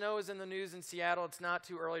 although snow is in the news in Seattle, it's not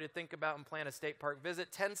too early to think about and plan a state park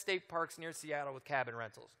visit. 10 state parks near Seattle with cabin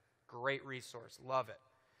rentals. Great resource. Love it.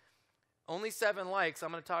 Only 7 likes.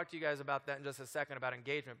 I'm going to talk to you guys about that in just a second about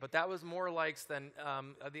engagement. But that was more likes than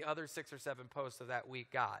the other 6 or 7 posts of that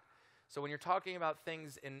week got. So when you're talking about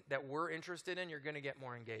things that we're interested in, you're going to get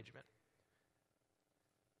more engagement.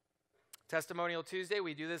 Testimonial Tuesday,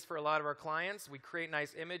 we do this for a lot of our clients. We create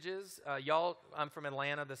nice images. I'm from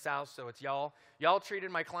Atlanta, the South, so it's y'all. Y'all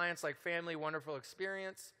treated my clients like family, wonderful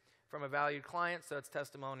experience from a valued client, so it's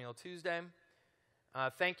Testimonial Tuesday.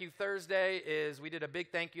 Thank You Thursday is, we did a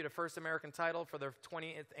big thank you to First American Title for their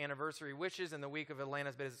 20th anniversary wishes in the week of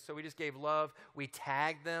Atlanta's business. So we just gave love. We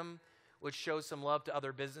tagged them, which shows some love to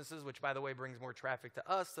other businesses, which, by the way, brings more traffic to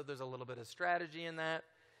us, so there's a little bit of strategy in that.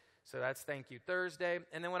 So that's Thank You Thursday.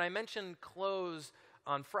 And then when I mentioned close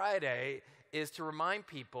on Friday is to remind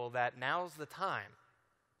people that now's the time.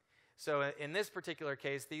 So in this particular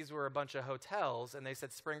case, these were a bunch of hotels, and they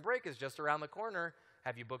said spring break is just around the corner.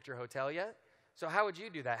 Have you booked your hotel yet? So how would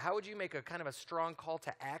you do that? How would you make a kind of a strong call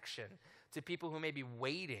to action to people who may be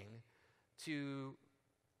waiting to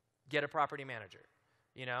get a property manager?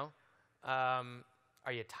 Are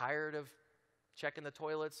you tired of checking the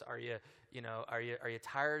toilets? Are you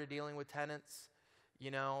tired of dealing with tenants?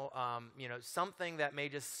 Something that may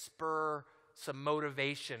just spur some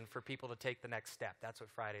motivation for people to take the next step. That's what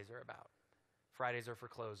Fridays are about. Fridays are for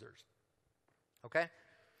closers. Okay?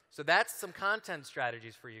 So that's some content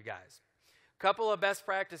strategies for you guys. Couple of best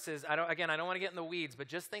practices. I don't want to get in the weeds, but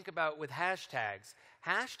just think about with hashtags.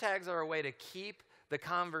 Hashtags are a way to keep the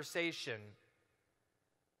conversation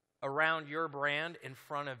around your brand in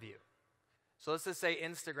front of you. So let's just say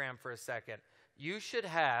Instagram for a second. You should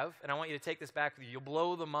have, and I want you to take this back with you, you'll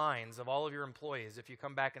blow the minds of all of your employees if you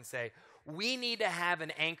come back and say, we need to have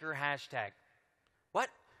an anchor hashtag. What?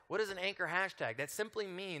 What is an anchor hashtag? That simply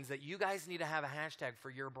means that you guys need to have a hashtag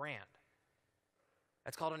for your brand.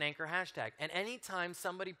 That's called an anchor hashtag. And anytime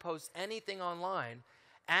somebody posts anything online,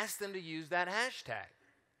 ask them to use that hashtag.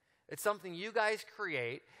 It's something you guys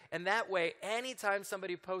create, and that way, anytime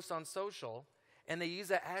somebody posts on social and they use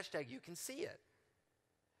that hashtag, you can see it.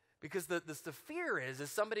 Because the fear is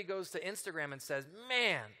somebody goes to Instagram and says,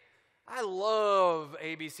 man, I love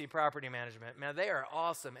ABC Property Management. Man, they are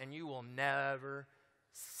awesome, and you will never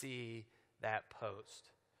see that post.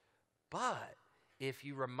 But if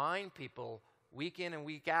you remind people week in and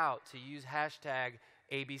week out to use hashtag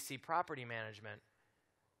ABC property management,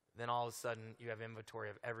 then all of a sudden you have inventory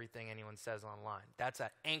of everything anyone says online. That's an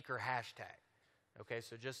anchor hashtag. Okay,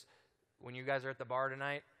 so just when you guys are at the bar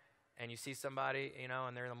tonight and you see somebody,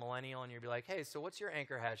 and they're the millennial, and you'll be like, hey, so what's your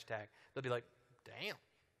anchor hashtag? They'll be like, damn,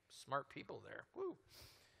 smart people there. Woo.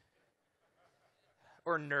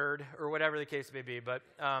 Or nerd, or whatever the case may be. But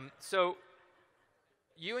so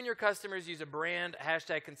you and your customers use a brand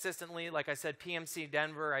hashtag consistently. Like I said, PMC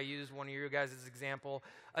Denver, I used one of you guys as an example.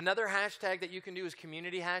 Another hashtag that you can do is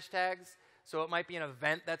community hashtags. So it might be an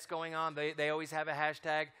event that's going on. They always have a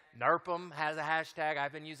hashtag. NARPM has a hashtag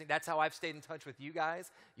I've been using. That's how I've stayed in touch with you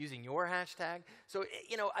guys, using your hashtag. So,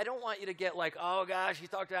 I don't want you to get like, oh gosh, he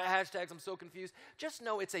talked about hashtags, I'm so confused. Just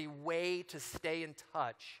know it's a way to stay in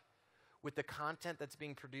touch with the content that's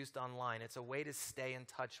being produced online. It's a way to stay in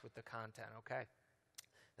touch with the content, okay?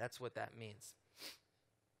 That's what that means.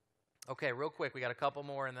 Okay, real quick, we got a couple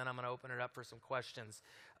more, and then I'm going to open it up for some questions.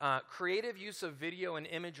 Creative use of video and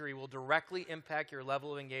imagery will directly impact your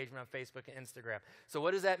level of engagement on Facebook and Instagram. So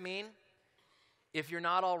what does that mean? If you're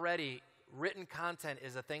not already, written content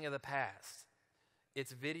is a thing of the past.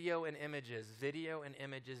 It's video and images, video and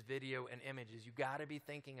images, video and images. You got to be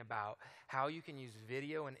thinking about how you can use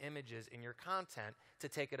video and images in your content to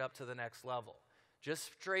take it up to the next level.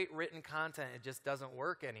 Just straight written content, it just doesn't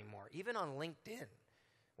work anymore. Even on LinkedIn,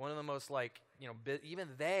 one of the most even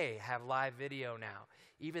they have live video now.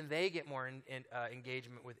 Even they get more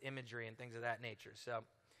engagement with imagery and things of that nature. So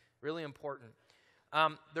really important.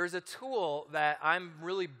 There's a tool that I'm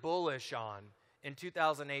really bullish on in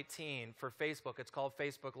 2018 for Facebook. It's called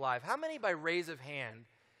Facebook Live. How many, by raise of hand,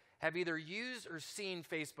 have either used or seen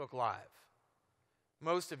Facebook Live?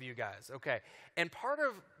 Most of you guys, okay. And part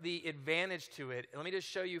of the advantage to it, let me just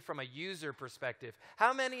show you from a user perspective.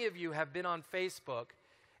 How many of you have been on Facebook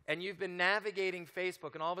and you've been navigating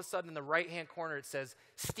Facebook, and all of a sudden in the right-hand corner it says,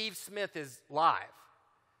 Steve Smith is live.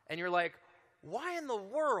 And you're like, why in the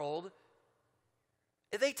world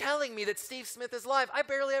are they telling me that Steve Smith is live? I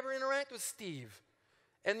barely ever interact with Steve.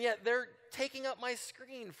 And yet they're taking up my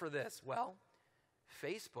screen for this. Well,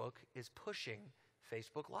 Facebook is pushing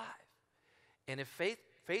Facebook Live. And if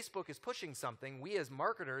Facebook is pushing something, we as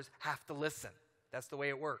marketers have to listen. That's the way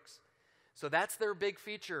it works. So that's their big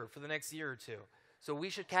feature for the next year or two. So we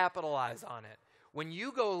should capitalize on it. When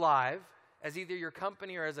you go live, as either your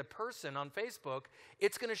company or as a person on Facebook,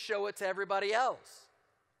 it's going to show it to everybody else.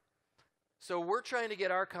 So we're trying to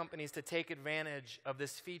get our companies to take advantage of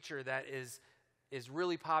this feature that is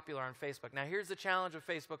really popular on Facebook. Now, here's the challenge of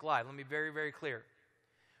Facebook Live. Let me be very, very clear.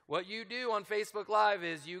 What you do on Facebook Live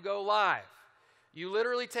is you go live. You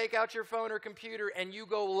literally take out your phone or computer and you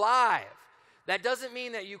go live. That doesn't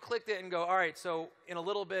mean that you clicked it and go, all right, so in a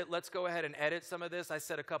little bit, let's go ahead and edit some of this. I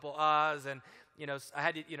said a couple ahs and, I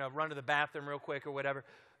had to, run to the bathroom real quick or whatever.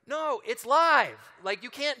 No, it's live. Like, you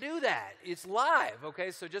can't do that. It's live,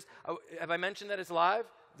 okay? So have I mentioned that it's live?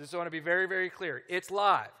 Just want to be very, very clear. It's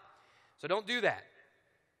live. So don't do that.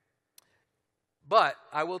 But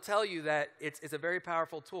I will tell you that it's a very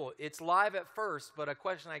powerful tool. It's live at first, but a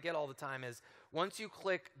question I get all the time is, once you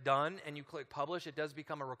click done and you click publish, it does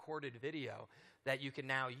become a recorded video that you can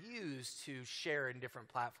now use to share in different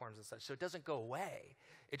platforms and such. So it doesn't go away.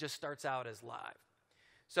 It just starts out as live.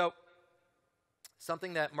 So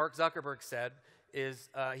something that Mark Zuckerberg said is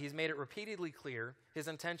he's made it repeatedly clear his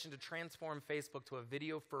intention to transform Facebook to a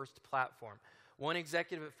video-first platform. One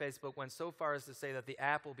executive at Facebook went so far as to say that the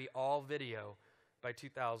app will be all video by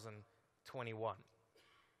 2021.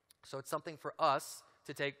 So it's something for us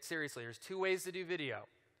to take seriously. There's two ways to do video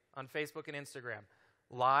on Facebook and Instagram: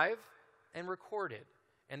 live and recorded.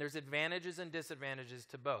 And there's advantages and disadvantages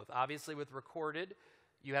to both. Obviously, with recorded,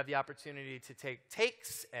 you have the opportunity to take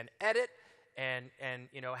takes and edit and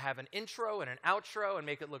have an intro and an outro and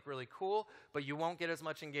make it look really cool, but you won't get as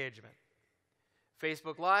much engagement.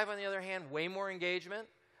 Facebook Live, on the other hand, way more engagement,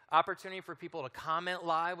 opportunity for people to comment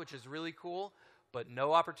live, which is really cool, but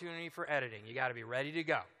no opportunity for editing. You got to be ready to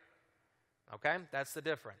go. Okay? That's the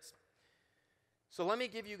difference. So let me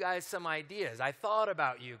give you guys some ideas. I thought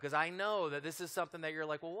about you because I know that this is something that you're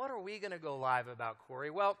like, well, what are we going to go live about, Corey?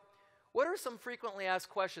 Well, what are some frequently asked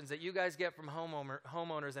questions that you guys get from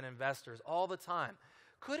homeowners and investors all the time?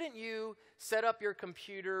 Couldn't you set up your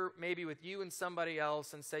computer maybe with you and somebody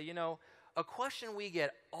else and say, a question we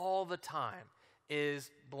get all the time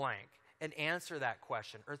is blank, and answer that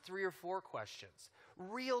question, or 3 or 4 questions,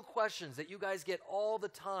 real questions that you guys get all the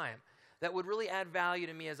time that would really add value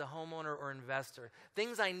to me as a homeowner or investor,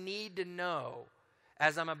 things I need to know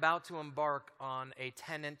as I'm about to embark on a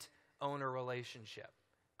tenant-owner relationship.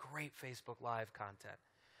 Great Facebook Live content.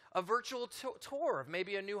 A virtual tour of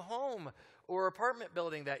maybe a new home or apartment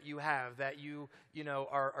building that you have that you know,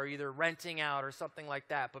 are either renting out or something like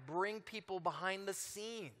that. But bring people behind the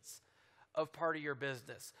scenes of part of your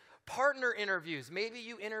business. Partner interviews. Maybe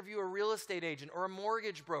you interview a real estate agent or a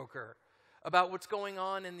mortgage broker about what's going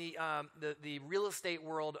on in the real estate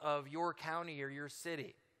world of your county or your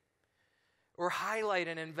city. Or highlight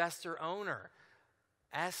an investor owner.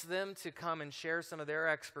 Ask them to come and share some of their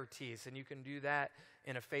expertise, and you can do that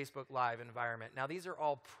in a Facebook Live environment. Now, these are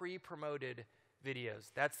all pre-promoted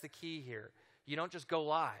videos. That's the key here. You don't just go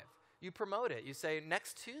live. You promote it. You say,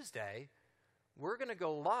 next Tuesday, we're going to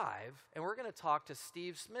go live, and we're going to talk to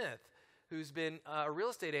Steve Smith, who's been a real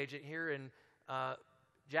estate agent here in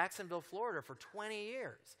Jacksonville, Florida for 20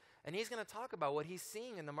 years. And he's going to talk about what he's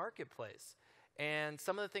seeing in the marketplace and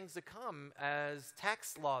some of the things to come as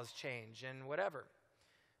tax laws change and whatever.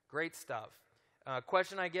 Great stuff.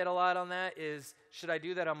 Question I get a lot on that is, should I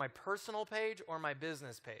do that on my personal page or my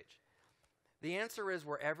business page? The answer is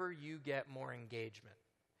wherever you get more engagement.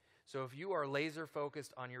 So if you are laser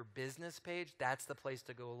focused on your business page, that's the place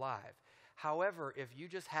to go live. However, if you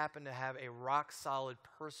just happen to have a rock solid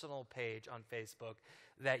personal page on Facebook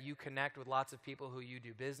that you connect with lots of people who you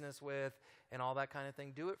do business with and all that kind of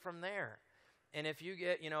thing, do it from there. And if you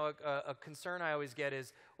get, a concern I always get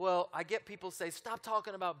is, well, I get people say, stop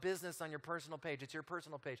talking about business on your personal page. It's your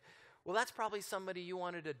personal page. Well, that's probably somebody you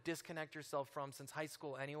wanted to disconnect yourself from since high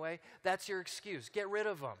school anyway. That's your excuse. Get rid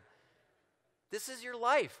of them. This is your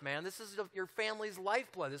life, man. This is your family's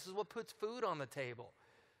lifeblood. This is what puts food on the table.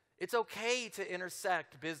 It's okay to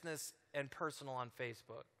intersect business and personal on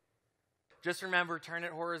Facebook. Just remember, turn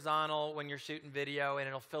it horizontal when you're shooting video, and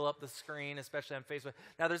it'll fill up the screen, especially on Facebook.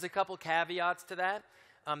 Now, there's a couple caveats to that.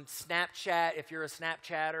 Snapchat, if you're a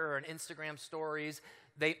Snapchatter or an Instagram stories,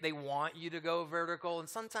 they want you to go vertical. And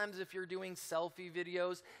sometimes if you're doing selfie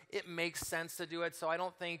videos, it makes sense to do it. So I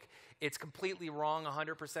don't think it's completely wrong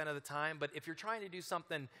 100% of the time. But if you're trying to do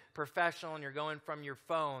something professional and you're going from your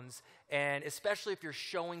phones, and especially if you're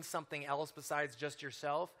showing something else besides just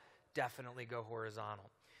yourself, definitely go horizontal.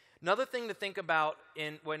 Another thing to think about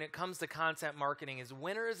when it comes to content marketing is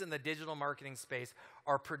winners in the digital marketing space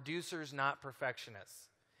are producers, not perfectionists.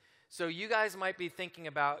 So you guys might be thinking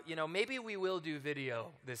about, maybe we will do video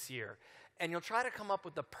this year, and you'll try to come up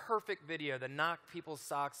with the perfect video that knock people's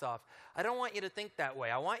socks off. I don't want you to think that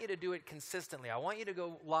way. I want you to do it consistently. I want you to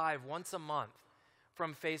go live once a month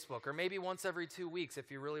from Facebook, or maybe once every 2 weeks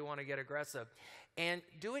if you really want to get aggressive. And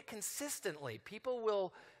do it consistently. People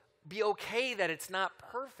will be okay that it's not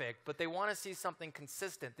perfect, but they want to see something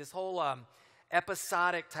consistent. This whole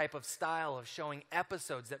episodic type of style of showing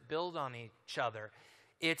episodes that build on each other.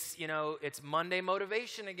 It's Monday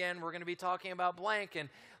motivation again. We're going to be talking about blank. And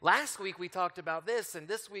last week we talked about this, and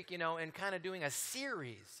this week, and kind of doing a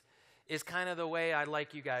series is kind of the way I'd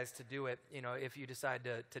like you guys to do it, if you decide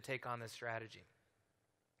to take on this strategy.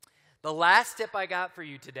 The last tip I got for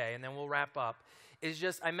you today, and then we'll wrap up, is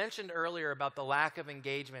just, I mentioned earlier about the lack of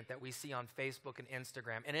engagement that we see on Facebook and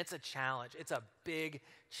Instagram, and it's a challenge. It's a big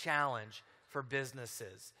challenge for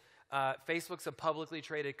businesses. Facebook's a publicly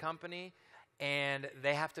traded company, and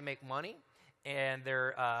they have to make money, and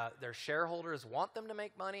their shareholders want them to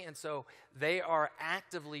make money, and so they are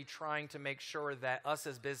actively trying to make sure that us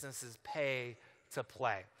as businesses pay to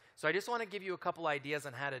play. So I just want to give you a couple ideas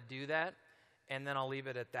on how to do that, and then I'll leave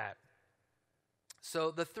it at that.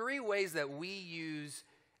 So the 3 ways that we use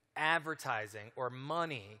advertising or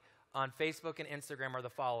money on Facebook and Instagram are the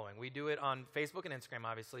following. We do it on Facebook and Instagram,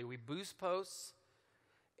 obviously. We boost posts,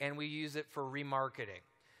 and we use it for remarketing.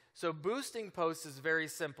 So boosting posts is very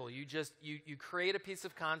simple. You create a piece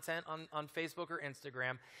of content on Facebook or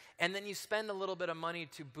Instagram, and then you spend a little bit of money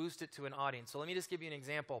to boost it to an audience. So let me just give you an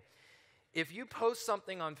example. If you post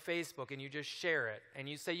something on Facebook and you just share it, and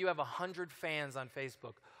you say you have 100 fans on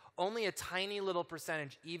Facebook, only a tiny little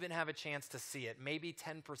percentage even have a chance to see it, maybe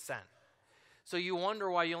 10%. So you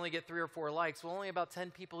wonder why you only get 3 or 4 likes. Well, only about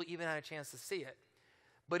 10 people even had a chance to see it.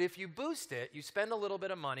 But if you boost it, you spend a little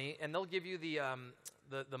bit of money, and they'll give you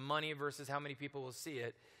the money versus how many people will see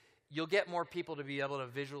it. You'll get more people to be able to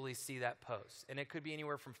visually see that post. And it could be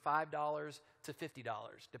anywhere from $5 to $50,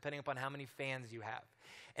 depending upon how many fans you have.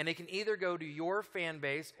 And it can either go to your fan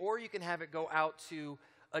base, or you can have it go out to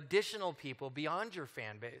additional people beyond your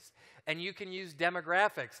fan base. And you can use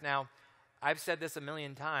demographics. Now, I've said this a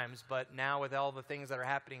million times, but now with all the things that are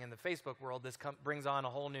happening in the Facebook world, this brings on a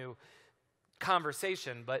whole new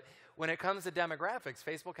conversation. But when it comes to demographics,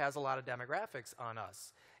 Facebook has a lot of demographics on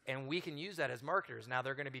us, and we can use that as marketers. Now,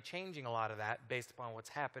 they're going to be changing a lot of that based upon what's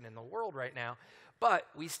happened in the world right now, but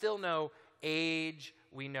we still know age,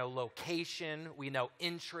 we know location, we know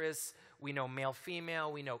interests, we know male,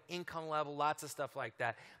 female, we know income level, lots of stuff like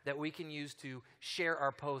that, that we can use to share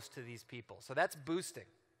our posts to these people. So that's boosting.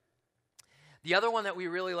 The other one that we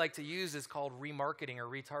really like to use is called remarketing or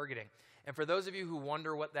retargeting. And for those of you who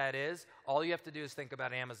wonder what that is, all you have to do is think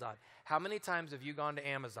about Amazon. How many times have you gone to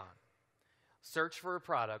Amazon, searched for a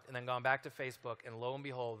product, and then gone back to Facebook, and lo and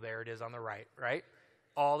behold, there it is on the right, right?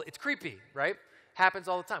 It's creepy, right? Happens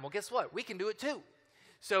all the time. Well, guess what? We can do it too.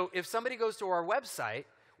 So if somebody goes to our website,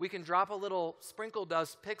 we can drop a little sprinkle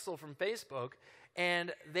dust pixel from Facebook,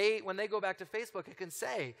 and when they go back to Facebook, it can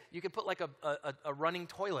say, you can put like a running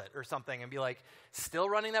toilet or something and be like, still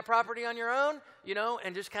running that property on your own,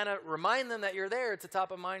 and just kind of remind them that you're there. It's a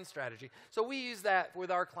top of mind strategy. So we use that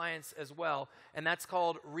with our clients as well, and that's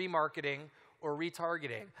called remarketing or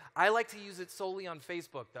retargeting. I like to use it solely on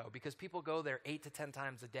Facebook though, because people go there 8 to 10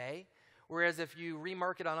 times a day. Whereas if you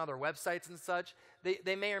remarket on other websites and such,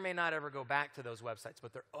 they may or may not ever go back to those websites,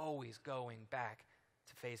 but they're always going back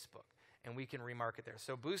to Facebook. And we can remarket there.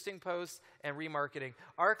 So boosting posts and remarketing.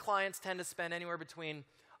 Our clients tend to spend anywhere between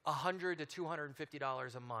 $100 to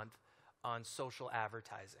 $250 a month on social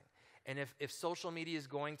advertising. And if social media is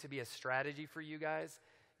going to be a strategy for you guys,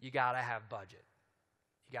 you got to have budget.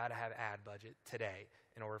 You got to have ad budget today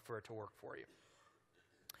in order for it to work for you.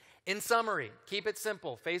 In summary, keep it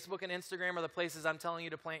simple. Facebook and Instagram are the places I'm telling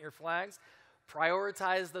you to plant your flags.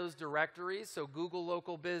 Prioritize those directories, so Google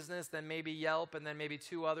local business, then maybe Yelp, and then maybe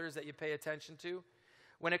 2 others that you pay attention to.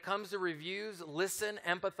 When it comes to reviews, listen,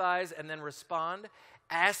 empathize, and then respond.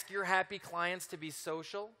 Ask your happy clients to be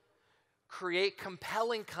social. Create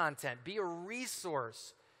compelling content. Be a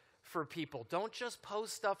resource for people. Don't just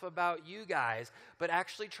post stuff about you guys, but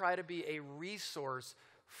actually try to be a resource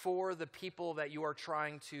for the people that you are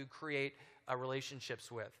trying to create relationships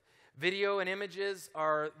with. Video and images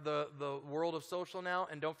are the world of social now,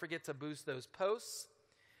 and don't forget to boost those posts.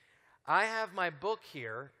 I have my book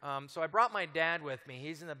here, so I brought my dad with me.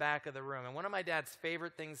 He's in the back of the room, and one of my dad's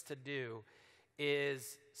favorite things to do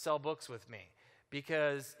is sell books with me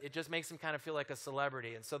because it just makes him kind of feel like a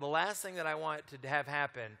celebrity. And so the last thing that I want to have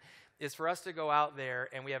happen is for us to go out there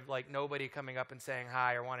and we have like nobody coming up and saying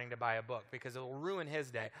hi or wanting to buy a book because it will ruin his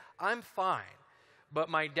day. I'm fine. But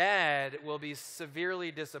my dad will be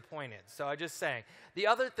severely disappointed. So I'm just saying. The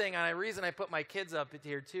other thing, and the reason I put my kids up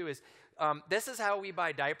here too, is this is how we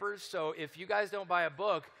buy diapers. So if you guys don't buy a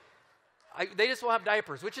book, they just won't have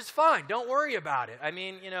diapers, which is fine. Don't worry about it. I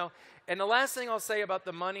mean, and the last thing I'll say about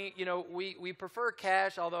the money, we prefer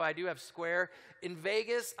cash, although I do have Square. In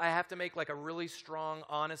Vegas, I have to make like a really strong,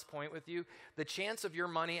 honest point with you. The chance of your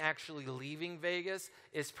money actually leaving Vegas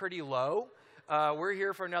is pretty low. We're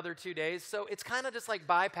here for another 2 days, so it's kind of just like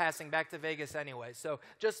bypassing back to Vegas anyway. So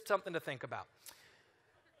just something to think about.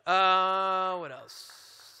 What else?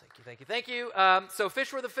 Thank you. So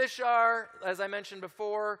fish where the fish are, as I mentioned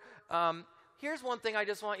before. Here's one thing I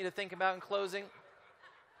just want you to think about in closing.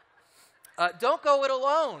 Don't go it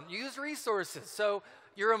alone. Use resources. So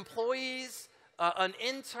your employees, an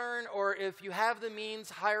intern, or if you have the means,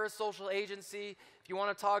 hire a social agency. If you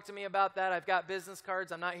want to talk to me about that, I've got business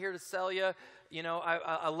cards. I'm not here to sell you.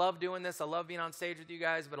 I love doing this. I love being on stage with you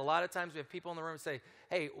guys. But a lot of times we have people in the room say,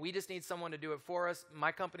 hey, we just need someone to do it for us.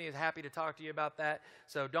 My company is happy to talk to you about that.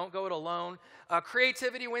 So don't go it alone.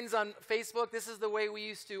 Creativity wins on Facebook. This is the way we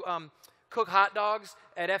used to cook hot dogs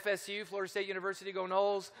at FSU, Florida State University. Go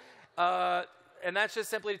Noles. And that's just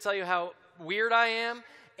simply to tell you how weird I am.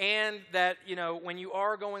 And that, when you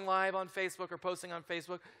are going live on Facebook or posting on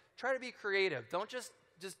Facebook, try to be creative. Don't just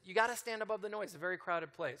you got to stand above the noise. It's a very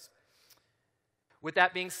crowded place. With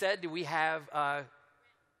that being said, do we have,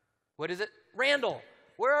 what is it? Randall.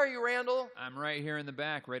 Where are you, Randall? I'm right here in the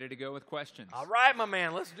back, ready to go with questions. All right, my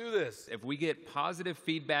man, let's do this. If we get positive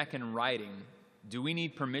feedback in writing, do we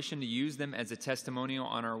need permission to use them as a testimonial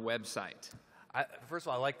on our website? First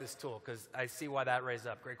of all, I like this tool because I see why that raised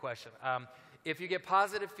up. Great question. If you get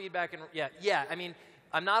positive feedback, I mean,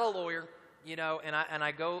 I'm not a lawyer, and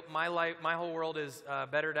I go, my whole world is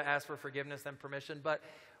better to ask for forgiveness than permission, but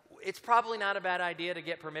it's probably not a bad idea to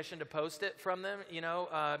get permission to post it from them,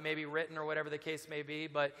 maybe written or whatever the case may be.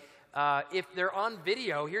 But if they're on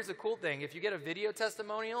video, here's the cool thing. If you get a video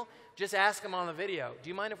testimonial, just ask them on the video. Do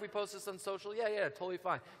you mind if we post this on social? Yeah, totally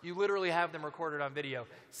fine. You literally have them recorded on video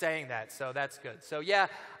saying that, so that's good. So yeah,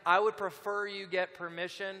 I would prefer you get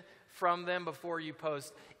permission from them before you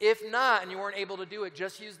post. If not, and you weren't able to do it,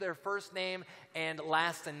 just use their first name and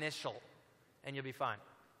last initial, and you'll be fine.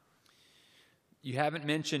 You haven't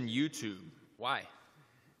mentioned YouTube. Why?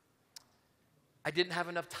 I didn't have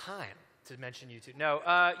enough time to mention YouTube. No,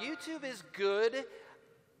 YouTube is good.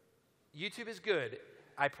 YouTube is good.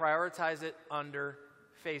 I prioritize it under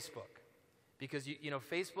Facebook. because you know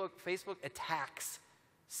Facebook attacks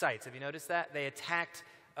sites. Have you noticed that? They attacked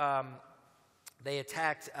a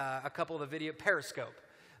couple of the video, Periscope.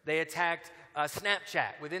 They attacked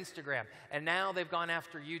Snapchat with Instagram, and now they've gone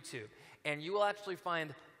after YouTube. And you will actually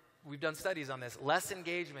find, we've done studies on this, less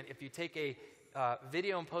engagement if you take a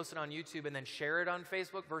video and post it on YouTube and then share it on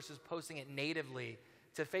Facebook versus posting it natively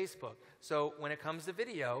to Facebook. So when it comes to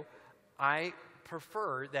video, I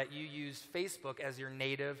prefer that you use Facebook as your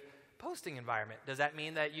native posting environment. Does that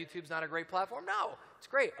mean that YouTube's not a great platform? No, it's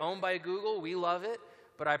great. Owned by Google, we love it,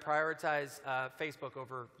 but I prioritize Facebook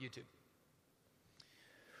over YouTube.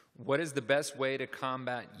 What is the best way to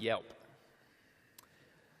combat Yelp?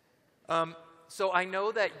 So I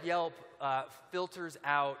know that Yelp filters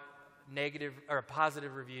out negative or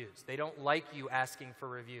positive reviews. They don't like you asking for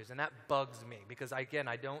reviews, and that bugs me because, again,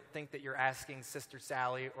 I don't think that you're asking Sister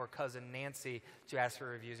Sally or Cousin Nancy to ask for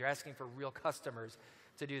reviews. You're asking for real customers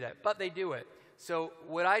to do that, but they do it. So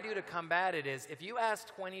what I do to combat it is if you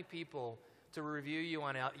ask 20 people to review you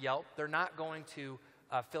on Yelp, they're not going to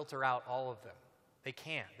filter out all of them. They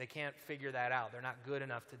can't. They can't figure that out. They're not good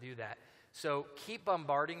enough to do that. So keep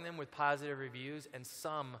bombarding them with positive reviews, and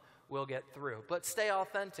some will get through. But stay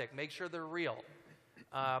authentic. Make sure they're real.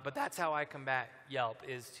 But that's how I combat Yelp,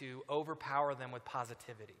 is to overpower them with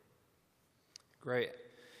positivity. Great.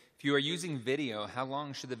 If you are using video, how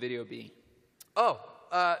long should the video be?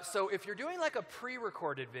 So if you're doing like a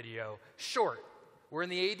pre-recorded video, short. We're in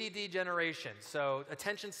the ADD generation, so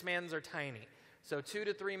attention spans are tiny. So 2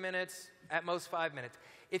 to 3 minutes, at most 5 minutes.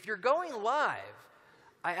 If you're going live,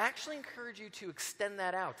 I actually encourage you to extend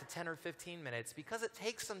that out to 10 or 15 minutes because it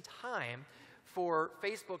takes some time for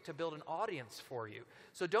Facebook to build an audience for you.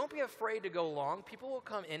 So don't be afraid to go long. People will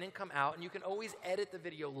come in and come out, and you can always edit the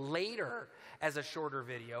video later as a shorter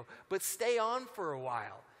video, but stay on for a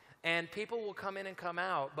while. And people will come in and come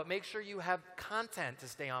out, but make sure you have content to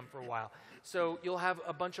stay on for a while. So you'll have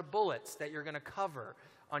a bunch of bullets that you're going to cover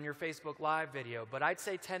on your Facebook Live video. But I'd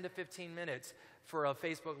say 10 to 15 minutes for a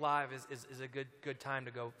Facebook Live is a good time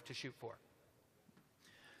to go to shoot for.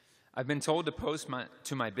 I've been told to post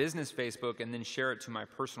to my business Facebook and then share it to my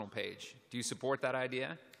personal page. Do you support that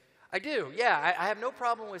idea? I do, yeah. I have no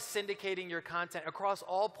problem with syndicating your content across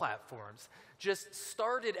all platforms. Just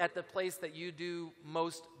start it at the place that you do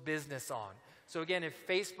most business on. So again, if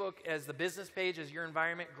Facebook as the business page is your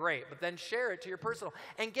environment, great. But then share it to your personal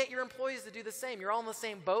and get your employees to do the same. You're all in the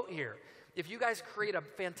same boat here. If you guys create a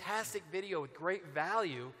fantastic video with great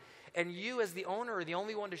value and you as the owner are the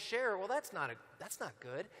only one to share it, well, that's not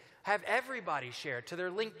good. Have everybody share it to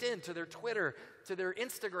their LinkedIn, to their Twitter, to their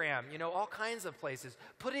Instagram, all kinds of places.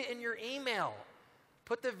 Put it in your email.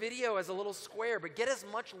 Put the video as a little square, but get as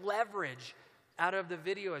much leverage out of the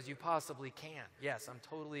video as you possibly can. Yes, I'm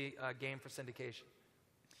totally game for syndication.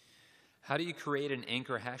 How do you create an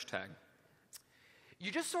anchor hashtag? You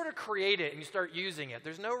just sort of create it and you start using it.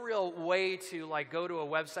 There's no real way to go to a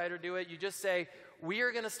website or do it. You just say, we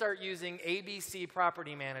are going to start using ABC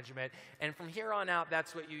property management, and from here on out,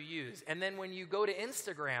 that's what you use. And then when you go to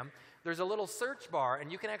Instagram, there's a little search bar,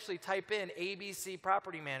 and you can actually type in ABC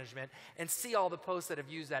property management and see all the posts that have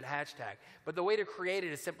used that hashtag. But the way to create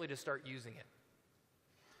it is simply to start using it.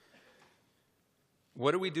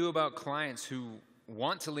 What do we do about clients who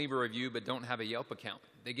want to leave a review but don't have a Yelp account?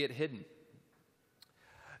 They get hidden.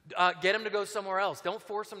 Get them to go somewhere else. Don't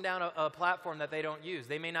force them down a platform that they don't use.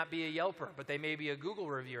 They may not be a Yelper, but they may be a Google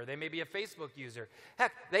reviewer. They may be a Facebook user.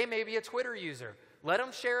 Heck, they may be a Twitter user. Let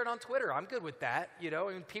them share it on Twitter. I'm good with that.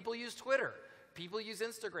 People use Twitter. People use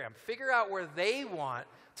Instagram. Figure out where they want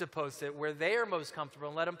to post it, where they are most comfortable,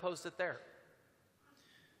 and let them post it there.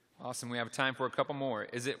 Awesome. We have time for a couple more.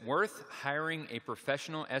 Is it worth hiring a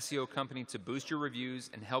professional SEO company to boost your reviews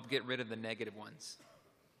and help get rid of the negative ones?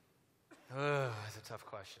 That's a tough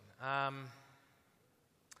question.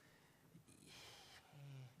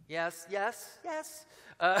 Yes.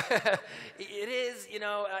 It is,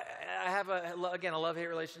 I have a love-hate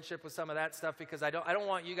relationship with some of that stuff because I don't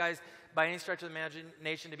want you guys by any stretch of the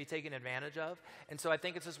imagination to be taken advantage of. And so I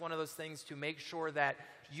think it's just one of those things to make sure that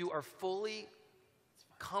you are fully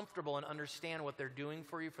comfortable and understand what they're doing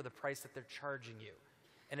for you for the price that they're charging you.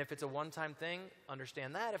 And if it's a one-time thing,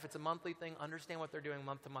 understand that. If it's a monthly thing, understand what they're doing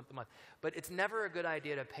month to month to month. But it's never a good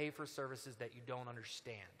idea to pay for services that you don't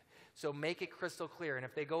understand. So make it crystal clear. And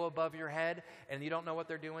if they go above your head and you don't know what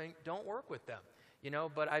they're doing, don't work with them.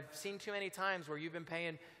 But I've seen too many times where you've been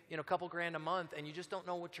paying, a couple grand a month and you just don't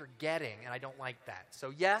know what you're getting, and I don't like that.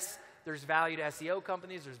 So yes, there's value to SEO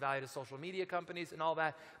companies, there's value to social media companies and all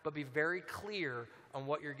that, but be very clear on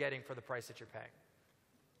what you're getting for the price that you're paying.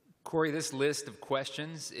 Corey, this list of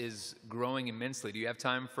questions is growing immensely. Do you have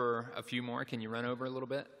time for a few more? Can you run over a little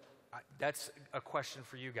bit? That's a question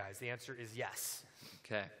for you guys. The answer is yes.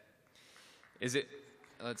 Okay.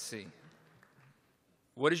 Let's see.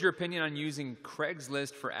 What is your opinion on using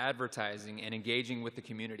Craigslist for advertising and engaging with the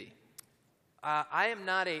community? I am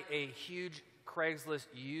not a huge Craigslist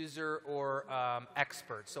user or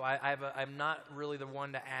expert, so I'm not really the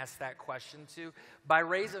one to ask that question to. By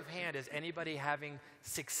raise of hand, is anybody having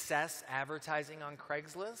success advertising on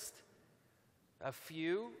Craigslist? A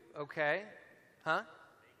few, okay. Huh?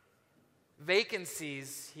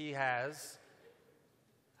 Vacancies he has.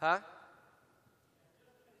 Huh?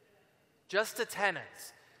 Just to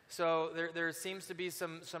tenants. So there seems to be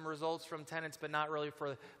some results from tenants, but not really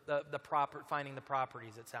for finding the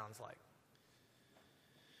properties, it sounds like.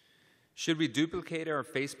 Should we duplicate our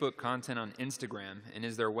Facebook content on Instagram, and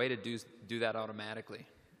is there a way to do that automatically?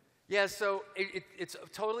 Yeah, so it's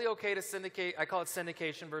totally okay to syndicate. I call it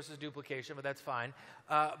syndication versus duplication, but that's fine.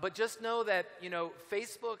 But just know that,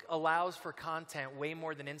 Facebook allows for content way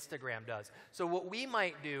more than Instagram does. So what we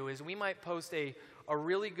might do is we might post a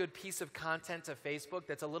really good piece of content to Facebook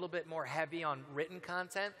that's a little bit more heavy on written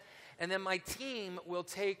content. And then my team will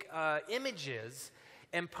take images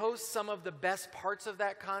and post some of the best parts of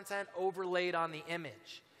that content overlaid on the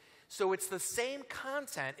image. So it's the same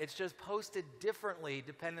content, it's just posted differently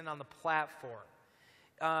depending on the platform.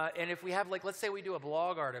 And if we have, let's say we do a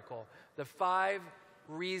blog article, the 5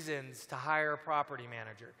 reasons to hire a property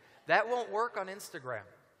manager. That won't work on Instagram.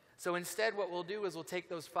 So instead what we'll do is we'll take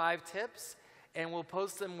those 5 tips and we'll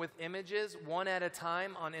post them with images one at a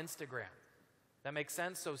time on Instagram. That makes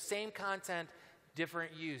sense? So same content,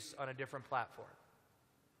 different use on a different platform.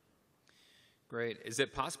 Great. Is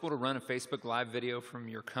it possible to run a Facebook Live video from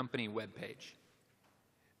your company webpage?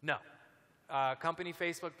 No. Company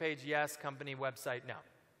Facebook page, yes. Company website, no.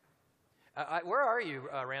 Where are you,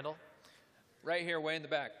 Randall? Right here, way in the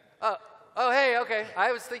back. Oh, hey, okay.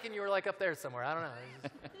 I was thinking you were up there somewhere. I don't know.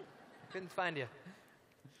 Couldn't find you.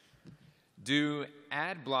 Do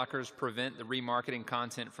ad blockers prevent the remarketing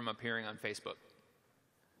content from appearing on Facebook?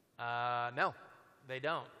 No. They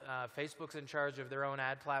don't. Facebook's in charge of their own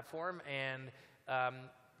ad platform, and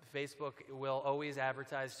Facebook will always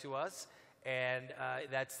advertise to us, and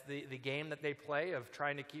that's the game that they play of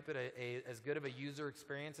trying to keep it as good of a user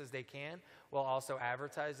experience as they can, while also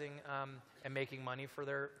advertising and making money for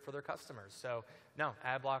their customers. So, no,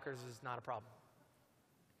 ad blockers is not a problem.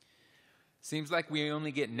 Seems like we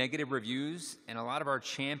only get negative reviews, and a lot of our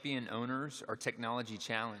champion owners are technology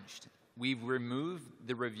challenged. We've removed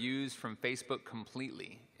the reviews from Facebook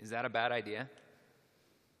completely. Is that a bad idea?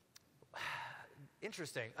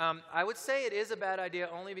 Interesting. I would say it is a bad idea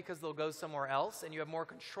only because they'll go somewhere else, and you have more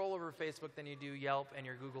control over Facebook than you do Yelp and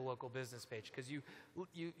your Google local business page, because you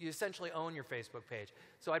essentially own your Facebook page.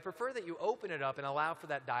 So I prefer that you open it up and allow for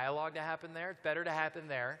that dialogue to happen there. It's better to happen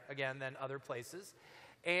there, again, than other places.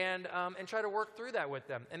 And try to work through that with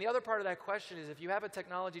them. And the other part of that question is, if you have a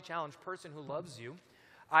technology challenged person who loves you,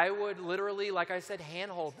 I would literally, like I said,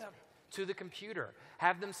 handhold them to the computer,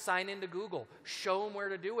 have them sign into Google, show them where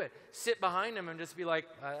to do it, sit behind them and just be like,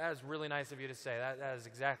 that was really nice of you to say. That is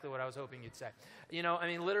exactly what I was hoping you'd say.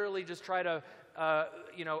 Literally just try to,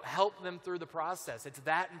 help them through the process. It's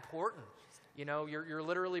that important. You're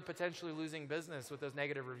literally potentially losing business with those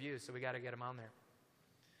negative reviews, so we got to get them on there.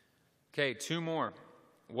 Okay, 2 more.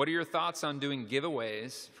 What are your thoughts on doing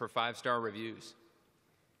giveaways for 5-star reviews?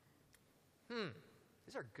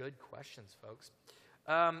 These are good questions, folks.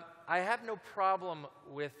 I have no problem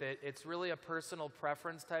with it. It's really a personal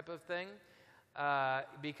preference type of thing,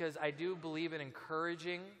 because I do believe in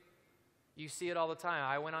encouraging. You see it all the time.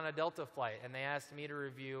 I went on a Delta flight, and they asked me to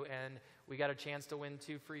review, and we got a chance to win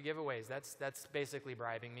 2 free giveaways. That's basically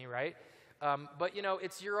bribing me, right? But,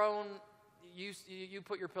 it's your own. You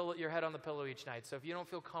put your head on the pillow each night. So if you don't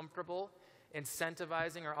feel comfortable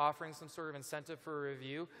incentivizing or offering some sort of incentive for a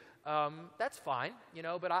review, that's fine,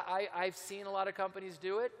 but I've seen a lot of companies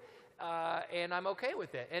do it, and I'm okay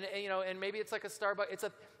with it. And maybe it's like a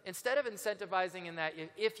Starbucks. Instead of incentivizing in that,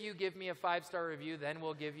 if you give me a 5-star review, then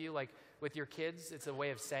we'll give you, like with your kids, it's a way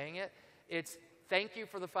of saying it. It's thank you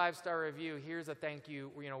for the 5-star review. Here's a thank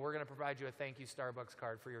you. We're going to provide you a thank you Starbucks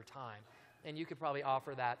card for your time. And you could probably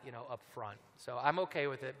offer that, up front. So I'm okay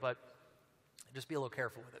with it, but just be a little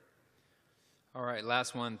careful with it. All right,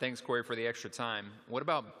 last one. Thanks, Corey, for the extra time. What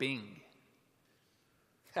about Bing?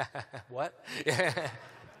 What?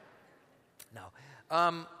 No.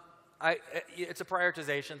 It's a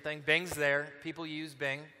prioritization thing. Bing's there. People use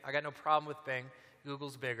Bing. I got no problem with Bing.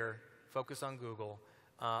 Google's bigger. Focus on Google.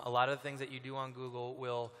 A lot of the things that you do on Google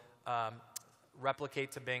will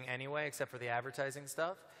replicate to Bing anyway, except for the advertising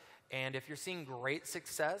stuff. And if you're seeing great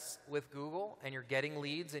success with Google and you're getting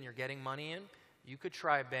leads and you're getting money in, you could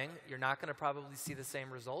try Bing. You're not going to probably see the same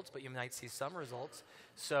results, but you might see some results.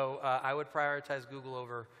 So I would prioritize Google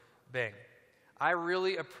over Bing. I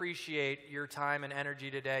really appreciate your time and energy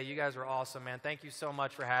today. You guys are awesome, man. Thank you so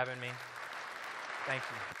much for having me. Thank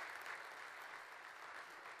you.